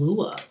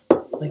Kahlua,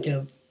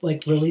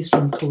 like released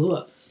from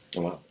Kahlua.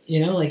 Oh wow.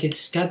 You know, like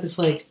it's got this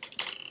like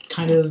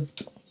kind of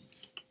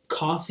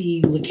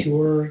coffee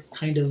liqueur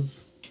kind of.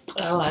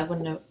 Oh, I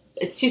wouldn't know.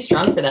 It's too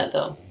strong for that,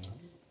 though.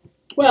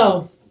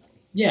 Well,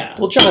 yeah.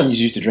 Well, John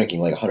is used to drinking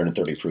like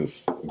 130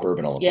 proof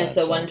bourbon all the Yeah, time.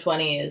 so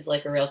 120 is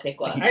like a real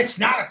cakewalk. It's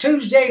not a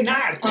Tuesday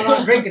night if I'm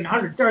not drinking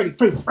 130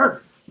 proof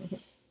bourbon.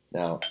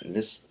 Now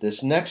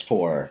this next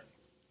pour,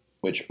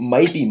 which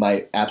might be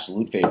my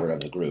absolute favorite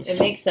of the group. It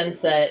makes sense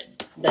that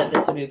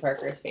this would be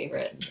Parker's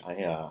favorite.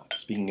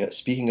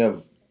 Speaking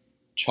of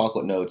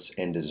chocolate notes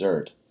and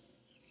dessert,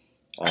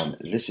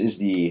 this is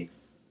the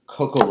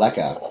Coco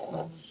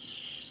Leca,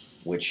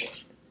 which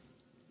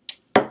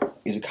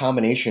is a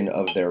combination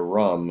of their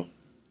rum,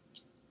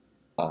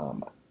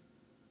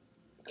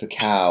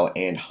 cacao,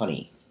 and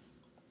honey,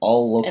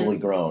 all locally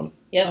grown.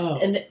 Yep, Oh.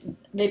 and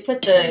they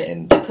put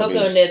And the cocoa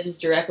produced. nibs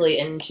directly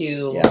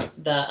into Yeah.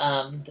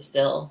 the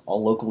still.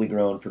 All locally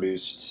grown,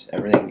 produced.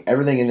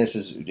 Everything in this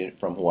is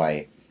from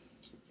Hawaii,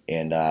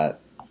 and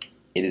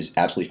it is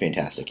absolutely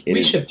fantastic.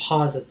 We should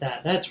pause at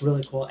that. That's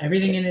really cool.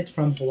 Everything in it's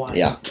from Hawaii.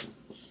 Yeah.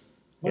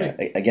 What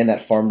Yeah, again,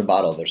 that farm to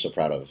bottle they're so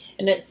proud of.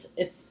 And it's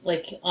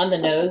like on the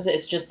nose,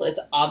 it's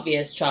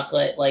obvious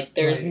chocolate. Like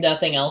there's Right.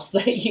 nothing else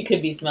that you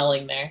could be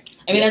smelling there.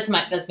 I mean, that's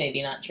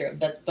maybe not true.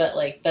 That's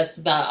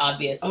the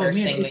obvious Oh first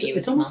man, thing that you would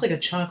it's almost smell. like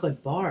a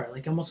chocolate bar,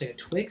 like almost like a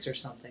Twix or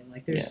something.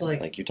 Like there's Yeah,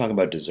 like you're talking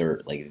about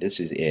dessert. Like this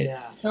is it.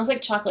 yeah. It smells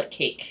like chocolate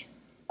cake.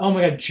 Oh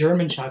my god,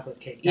 German chocolate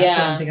cake. That's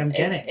what I think I'm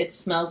getting. It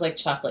smells like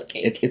chocolate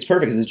cake. It's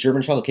perfect because it's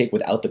German chocolate cake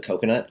without the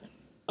coconut.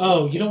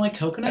 Oh, you don't like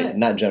coconut?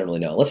 Not generally,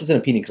 no. Unless it's in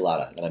a pina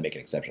colada, then I make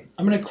an exception.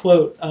 I'm gonna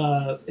quote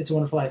 "It's a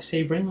Wonderful Life."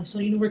 Say, Brainless. So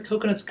you know where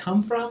coconuts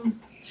come from?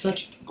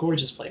 Such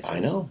gorgeous places. I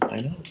know.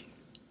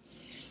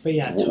 But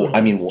yeah, Well, totally.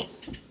 I mean,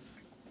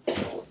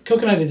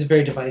 coconut is a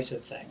very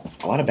divisive thing.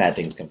 a lot of bad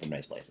things come from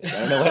nice places. I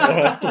don't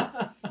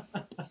know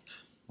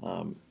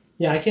what.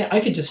 Yeah, I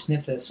could just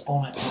sniff this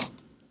all night long.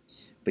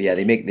 But yeah,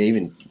 they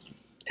even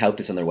tout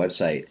this on their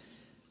website.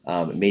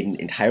 Made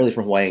entirely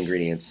from Hawaiian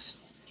ingredients,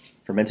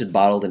 fermented,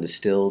 bottled, and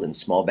distilled in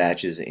small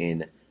batches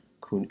in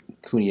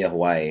Kunia,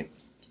 Hawaii.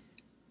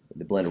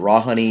 They blend raw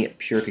honey,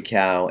 pure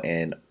cacao,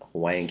 and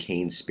Hawaiian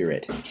cane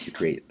spirit to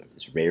create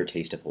this rare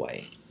taste of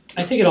Hawaii.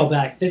 I take it all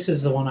back. This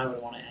is the one I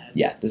would want to add.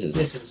 Yeah, this is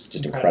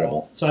just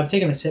incredible. So I've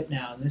taken a sip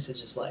now, and this is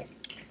just like,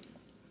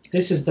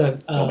 this is the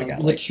Oh my God,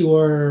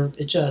 liqueur.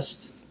 It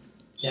just,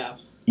 yeah.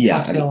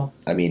 Yeah, Cocktail.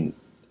 I mean,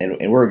 and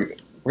we're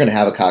gonna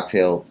have a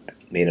cocktail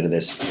made out of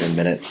this in a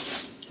minute.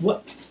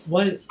 What?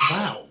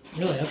 Wow.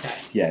 Really? Okay.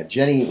 Yeah,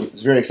 Jenny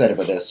was very excited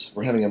about this.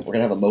 We're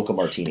gonna have a mocha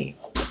martini,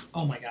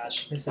 Oh my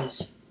gosh. This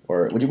is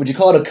or would you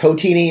call it a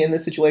cotini in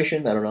this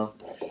situation? I don't know.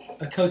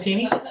 a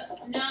cotini.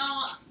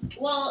 No,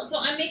 well, so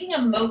I'm making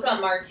a mocha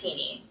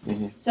martini.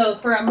 Mhm. So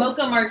for a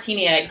mocha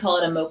martini, I'd call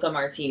it a mocha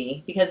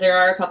martini because there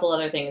are a couple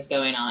other things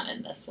going on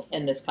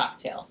in this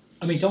cocktail.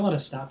 I mean, don't let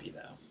us stop you though.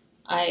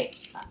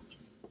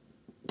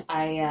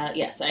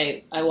 Yes,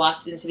 I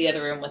walked into the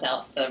other room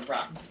without the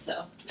rum,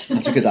 so.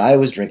 That's because I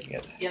was drinking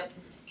it. Yep.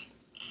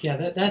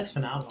 Yeah, that's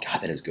phenomenal.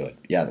 God, that is good.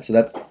 Yeah, so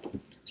that's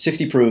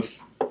 60 proof.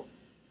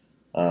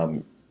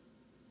 God,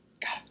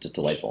 it's just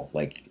delightful.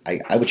 Like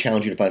I would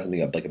challenge you to find something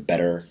like a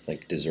better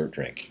like dessert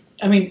drink.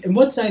 I mean, and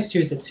what's nice too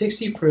is at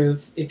 60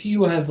 proof, if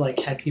you have like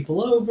had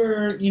people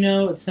over, you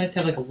know, it's nice to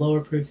have like a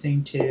lower proof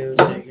thing too,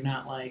 so you're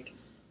not like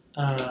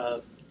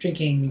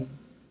drinking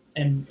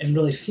and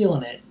really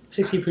feeling it.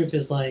 60 proof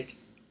is like,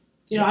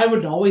 you know, I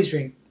would always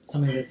drink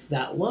something that's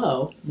that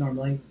low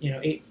normally. You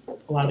know, a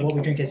lot of what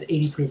we drink is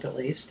 80 proof at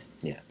least.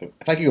 Yeah, but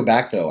if I could go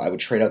back though, I would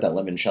trade out that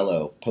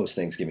limoncello post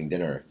Thanksgiving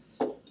dinner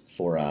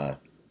for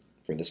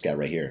this guy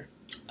right here.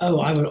 Oh,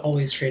 I would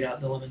always trade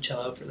out the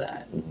limoncello for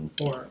that, Mhm.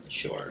 for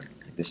sure.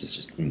 This is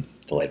just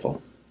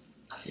delightful.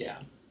 Yeah.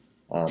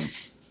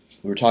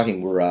 We were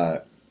talking.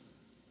 We're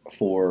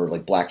for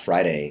like Black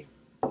Friday.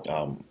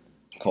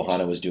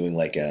 Kohana was doing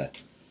like a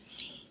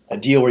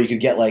deal where you could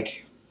get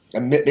like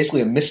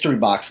basically a mystery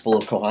box full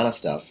of Kohana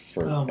stuff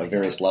for Oh my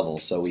various God.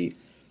 levels. So I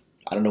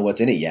don't know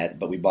what's in it yet,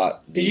 but we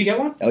bought. Did you get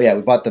one? Oh yeah,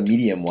 we bought the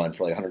medium one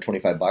for like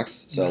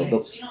 $125. So Nice. We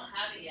don't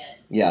have it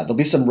yet. yeah, there'll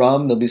be some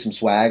rum, there'll be some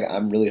swag.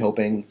 I'm really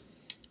hoping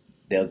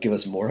they'll give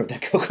us more of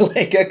that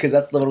Kokoleka because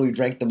that's the one we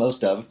drank the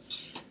most of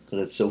because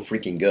it's so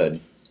freaking good.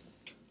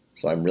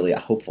 So I'm really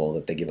hopeful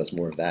that they give us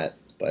more of that.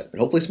 But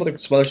hopefully some other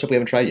stuff we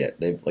haven't tried yet.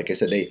 They, like I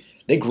said,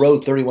 they grow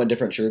 31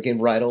 different sugarcane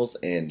varietals,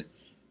 and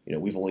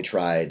we've only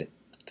tried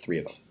 3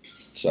 of them.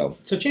 So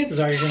chances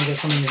are you're going to get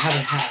something you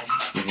haven't had.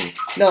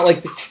 Mm-hmm. No,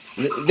 like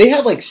they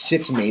have like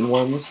 6 main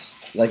ones.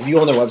 Like if you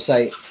go on their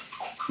website,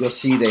 you'll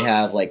see they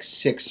have like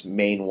 6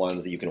 main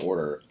ones that you can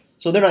order.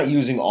 So they're not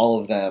using all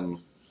of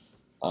them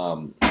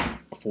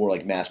for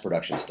like mass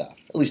production stuff.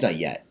 At least not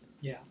yet.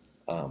 Yeah.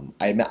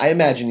 I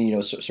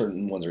imagine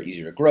certain ones are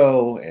easier to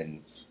grow,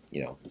 and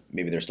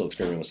maybe they're still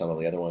experimenting with some of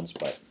the other ones,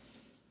 but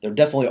there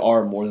definitely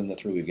are more than the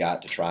 3 we've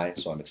got to try.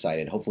 So I'm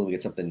excited. Hopefully we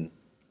get something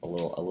a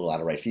little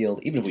out of right field.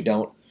 Even if we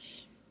don't,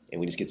 and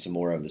we just get some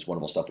more of this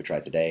wonderful stuff we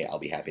tried today, I'll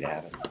be happy to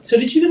have it. So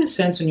did you get a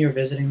sense when you were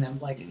visiting them,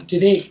 like, do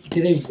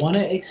they want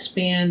to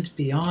expand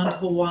beyond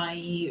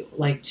Hawaii,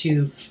 like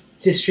to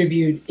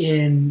distribute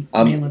in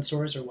mainland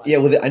stores or what? Yeah,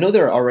 well, I know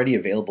they're already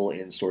available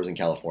in stores in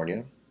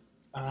California.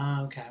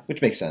 Okay.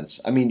 Which makes sense.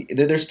 I mean,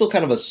 they're still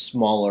kind of a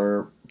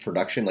smaller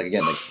production. Like,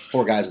 again, like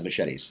 4 guys with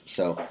machetes.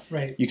 So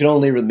right. You can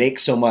only make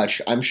so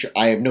much. I'm sure.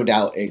 I have no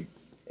doubt.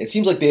 It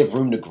seems like they have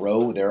room to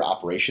grow their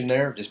operation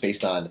there, just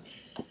based on.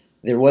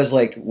 There was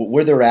like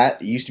where they're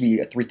at. It used to be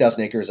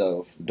 3,000 acres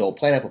of Dole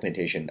pineapple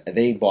plantation.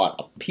 They bought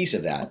a piece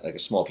of that, like a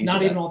small piece. Not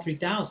of even that. All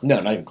 3,000.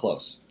 No, not even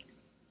close.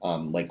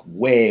 Like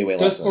way less.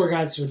 Those 4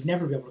 guys would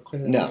never be able to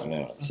clear that.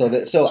 No.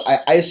 Okay. So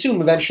I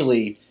assume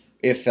eventually,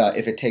 if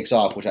it takes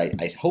off, which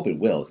I hope it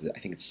will, because I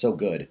think it's so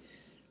good,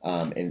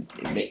 and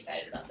I'm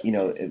excited about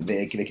this.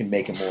 they can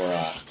make a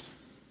more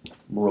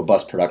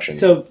robust production.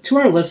 So to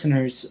our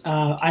listeners,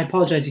 I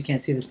apologize you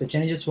can't see this, but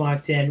Jenny just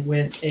walked in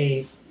with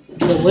a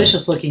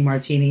delicious looking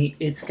martini.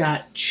 It's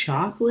got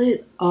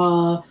chocolate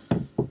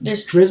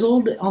there's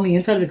drizzled on the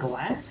inside of the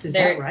glass. Is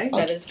that right?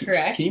 That is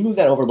correct. Can you move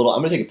that over a little?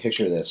 I'm going to take a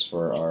picture of this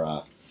for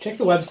our check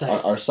the website.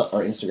 Our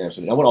Instagram.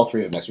 So I want all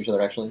 3 of them next to each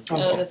other, actually.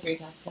 Oh, the 3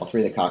 cocktails. All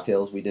 3 of the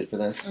cocktails we did for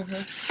this.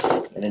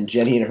 Mm-hmm. And then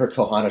Jenny in her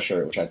Kohana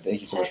shirt, which I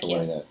thank you so much for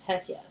wearing that.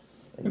 Heck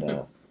yes.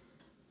 And,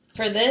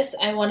 for this,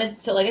 I wanted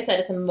to, like I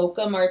said, it's a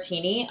mocha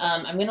martini.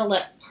 I'm going to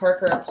let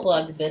Parker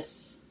plug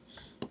this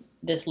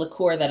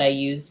liqueur that I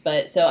used.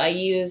 So I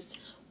used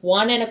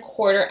 1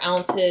 1/4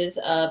 ounces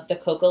of the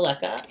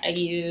Kokoleka. I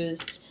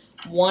used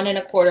 1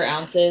 1/4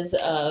 ounces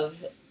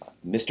of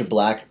Mr.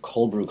 Black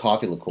cold brew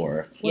coffee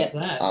liqueur. What's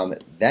that?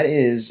 That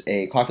is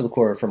a coffee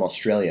liqueur from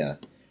Australia.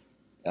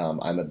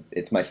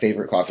 It's my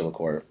favorite coffee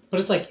liqueur. But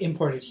it's like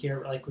imported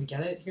here, like we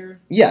get it here?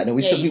 Yeah, no,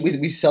 we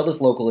sell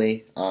this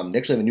locally. They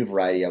actually have a new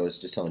variety I was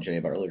just telling Jenny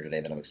about earlier today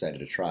that I'm excited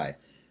to try.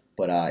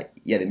 But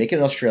they make it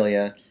in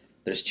Australia.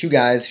 There's 2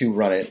 guys who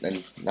run it,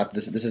 and not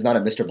this is not a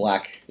Mr.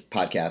 Black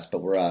podcast, but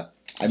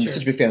I'm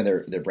such a big fan of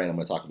their brand. I'm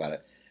going to talk about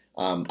it.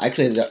 I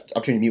actually had the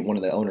opportunity to meet one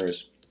of the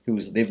owners.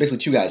 They have basically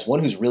 2 guys.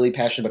 One who's really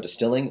passionate about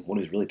distilling. One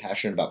who's really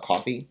passionate about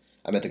coffee.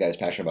 I met the guy who's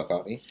passionate about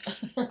coffee.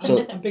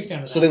 So, I'm a big fan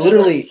of that. So they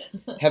literally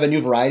have a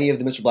new variety of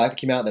the Mr. Black that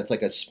came out that's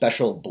like a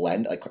special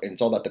blend. And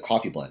it's all about the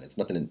coffee blend. It's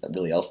nothing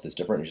really else that's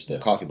different. It's just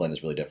the coffee blend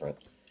is really different.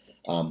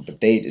 But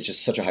it's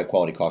just such a high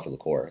quality coffee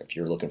liqueur. If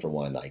you're looking for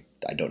one,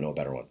 I don't know a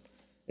better one.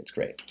 It's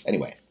great.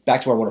 Anyway,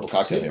 back to our wonderful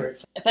cocktail here.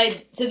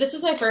 So this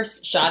was my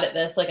first shot at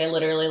this. Like I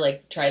literally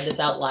tried this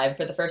out live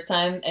for the first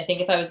time. I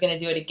think if I was going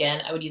to do it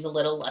again, I would use a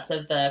little less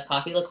of the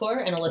coffee liqueur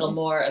and a little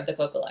more of the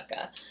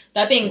Kokoleka.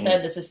 That being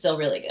said, this is still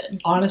really good.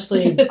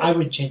 Honestly, I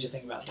wouldn't change a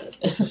thing about this.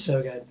 This is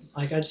so good.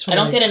 I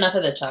don't get enough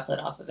of the chocolate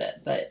off of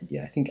it, but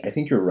yeah, I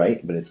think you're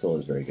right, but it still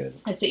is very good.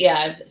 I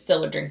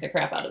still would drink the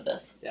crap out of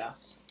this. Yeah,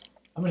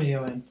 I'm gonna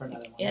go in for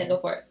another one. Yeah, go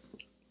for it.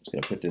 I'm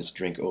going to put this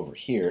drink over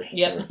here.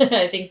 Yep,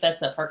 I think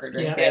that's a Parker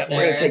drink. Yeah, we're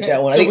going to take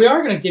that one. So we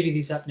are going to divvy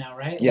these up now,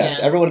 right? Yes,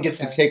 everyone gets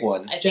to take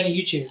one. Jenny,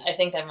 you choose. I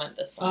think I want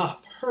this one. Ah,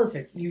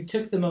 perfect. You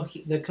took the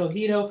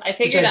Cojito. I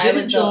figured I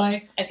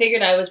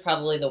figured I was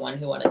probably the one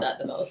who wanted that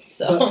the most.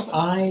 So but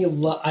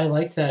I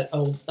liked that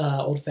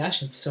old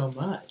fashioned so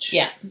much.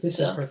 Yeah, this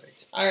is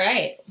perfect. All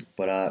right.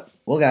 But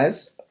well,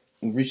 guys,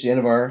 we've reached the end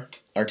of our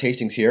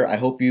tastings here. I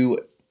hope you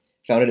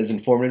found it as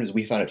informative as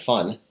we found it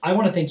fun. I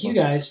want to thank you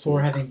guys for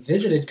having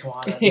visited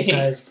Kohana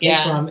because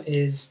this rum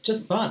is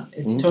just fun.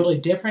 It's totally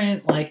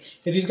different. Like,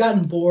 if you've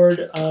gotten bored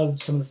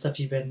of some of the stuff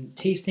you've been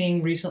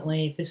tasting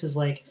recently, this is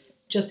like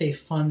just a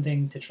fun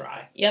thing to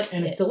try. Yep.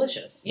 And it's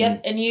delicious.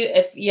 Yep. And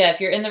if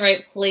you're in the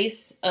right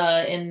place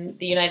in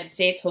the United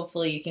States,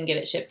 hopefully you can get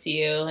it shipped to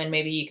you and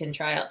maybe you can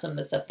try out some of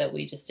the stuff that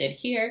we just did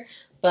here.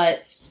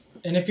 And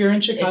if you're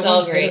in Chicago, it's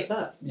all great. hit us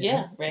up.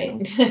 Yeah,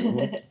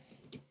 right.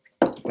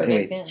 But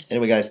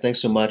anyway, guys,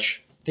 thanks so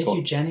much. Thank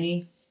you,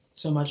 Jenny,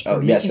 so much for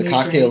making yes, the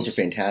cocktails drinks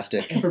are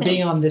fantastic. and for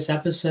being on this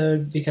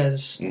episode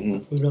because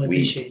we really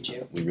appreciate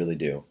you. We really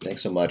do.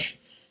 Thanks so much.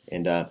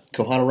 And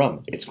Hana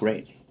Rum, it's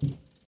great.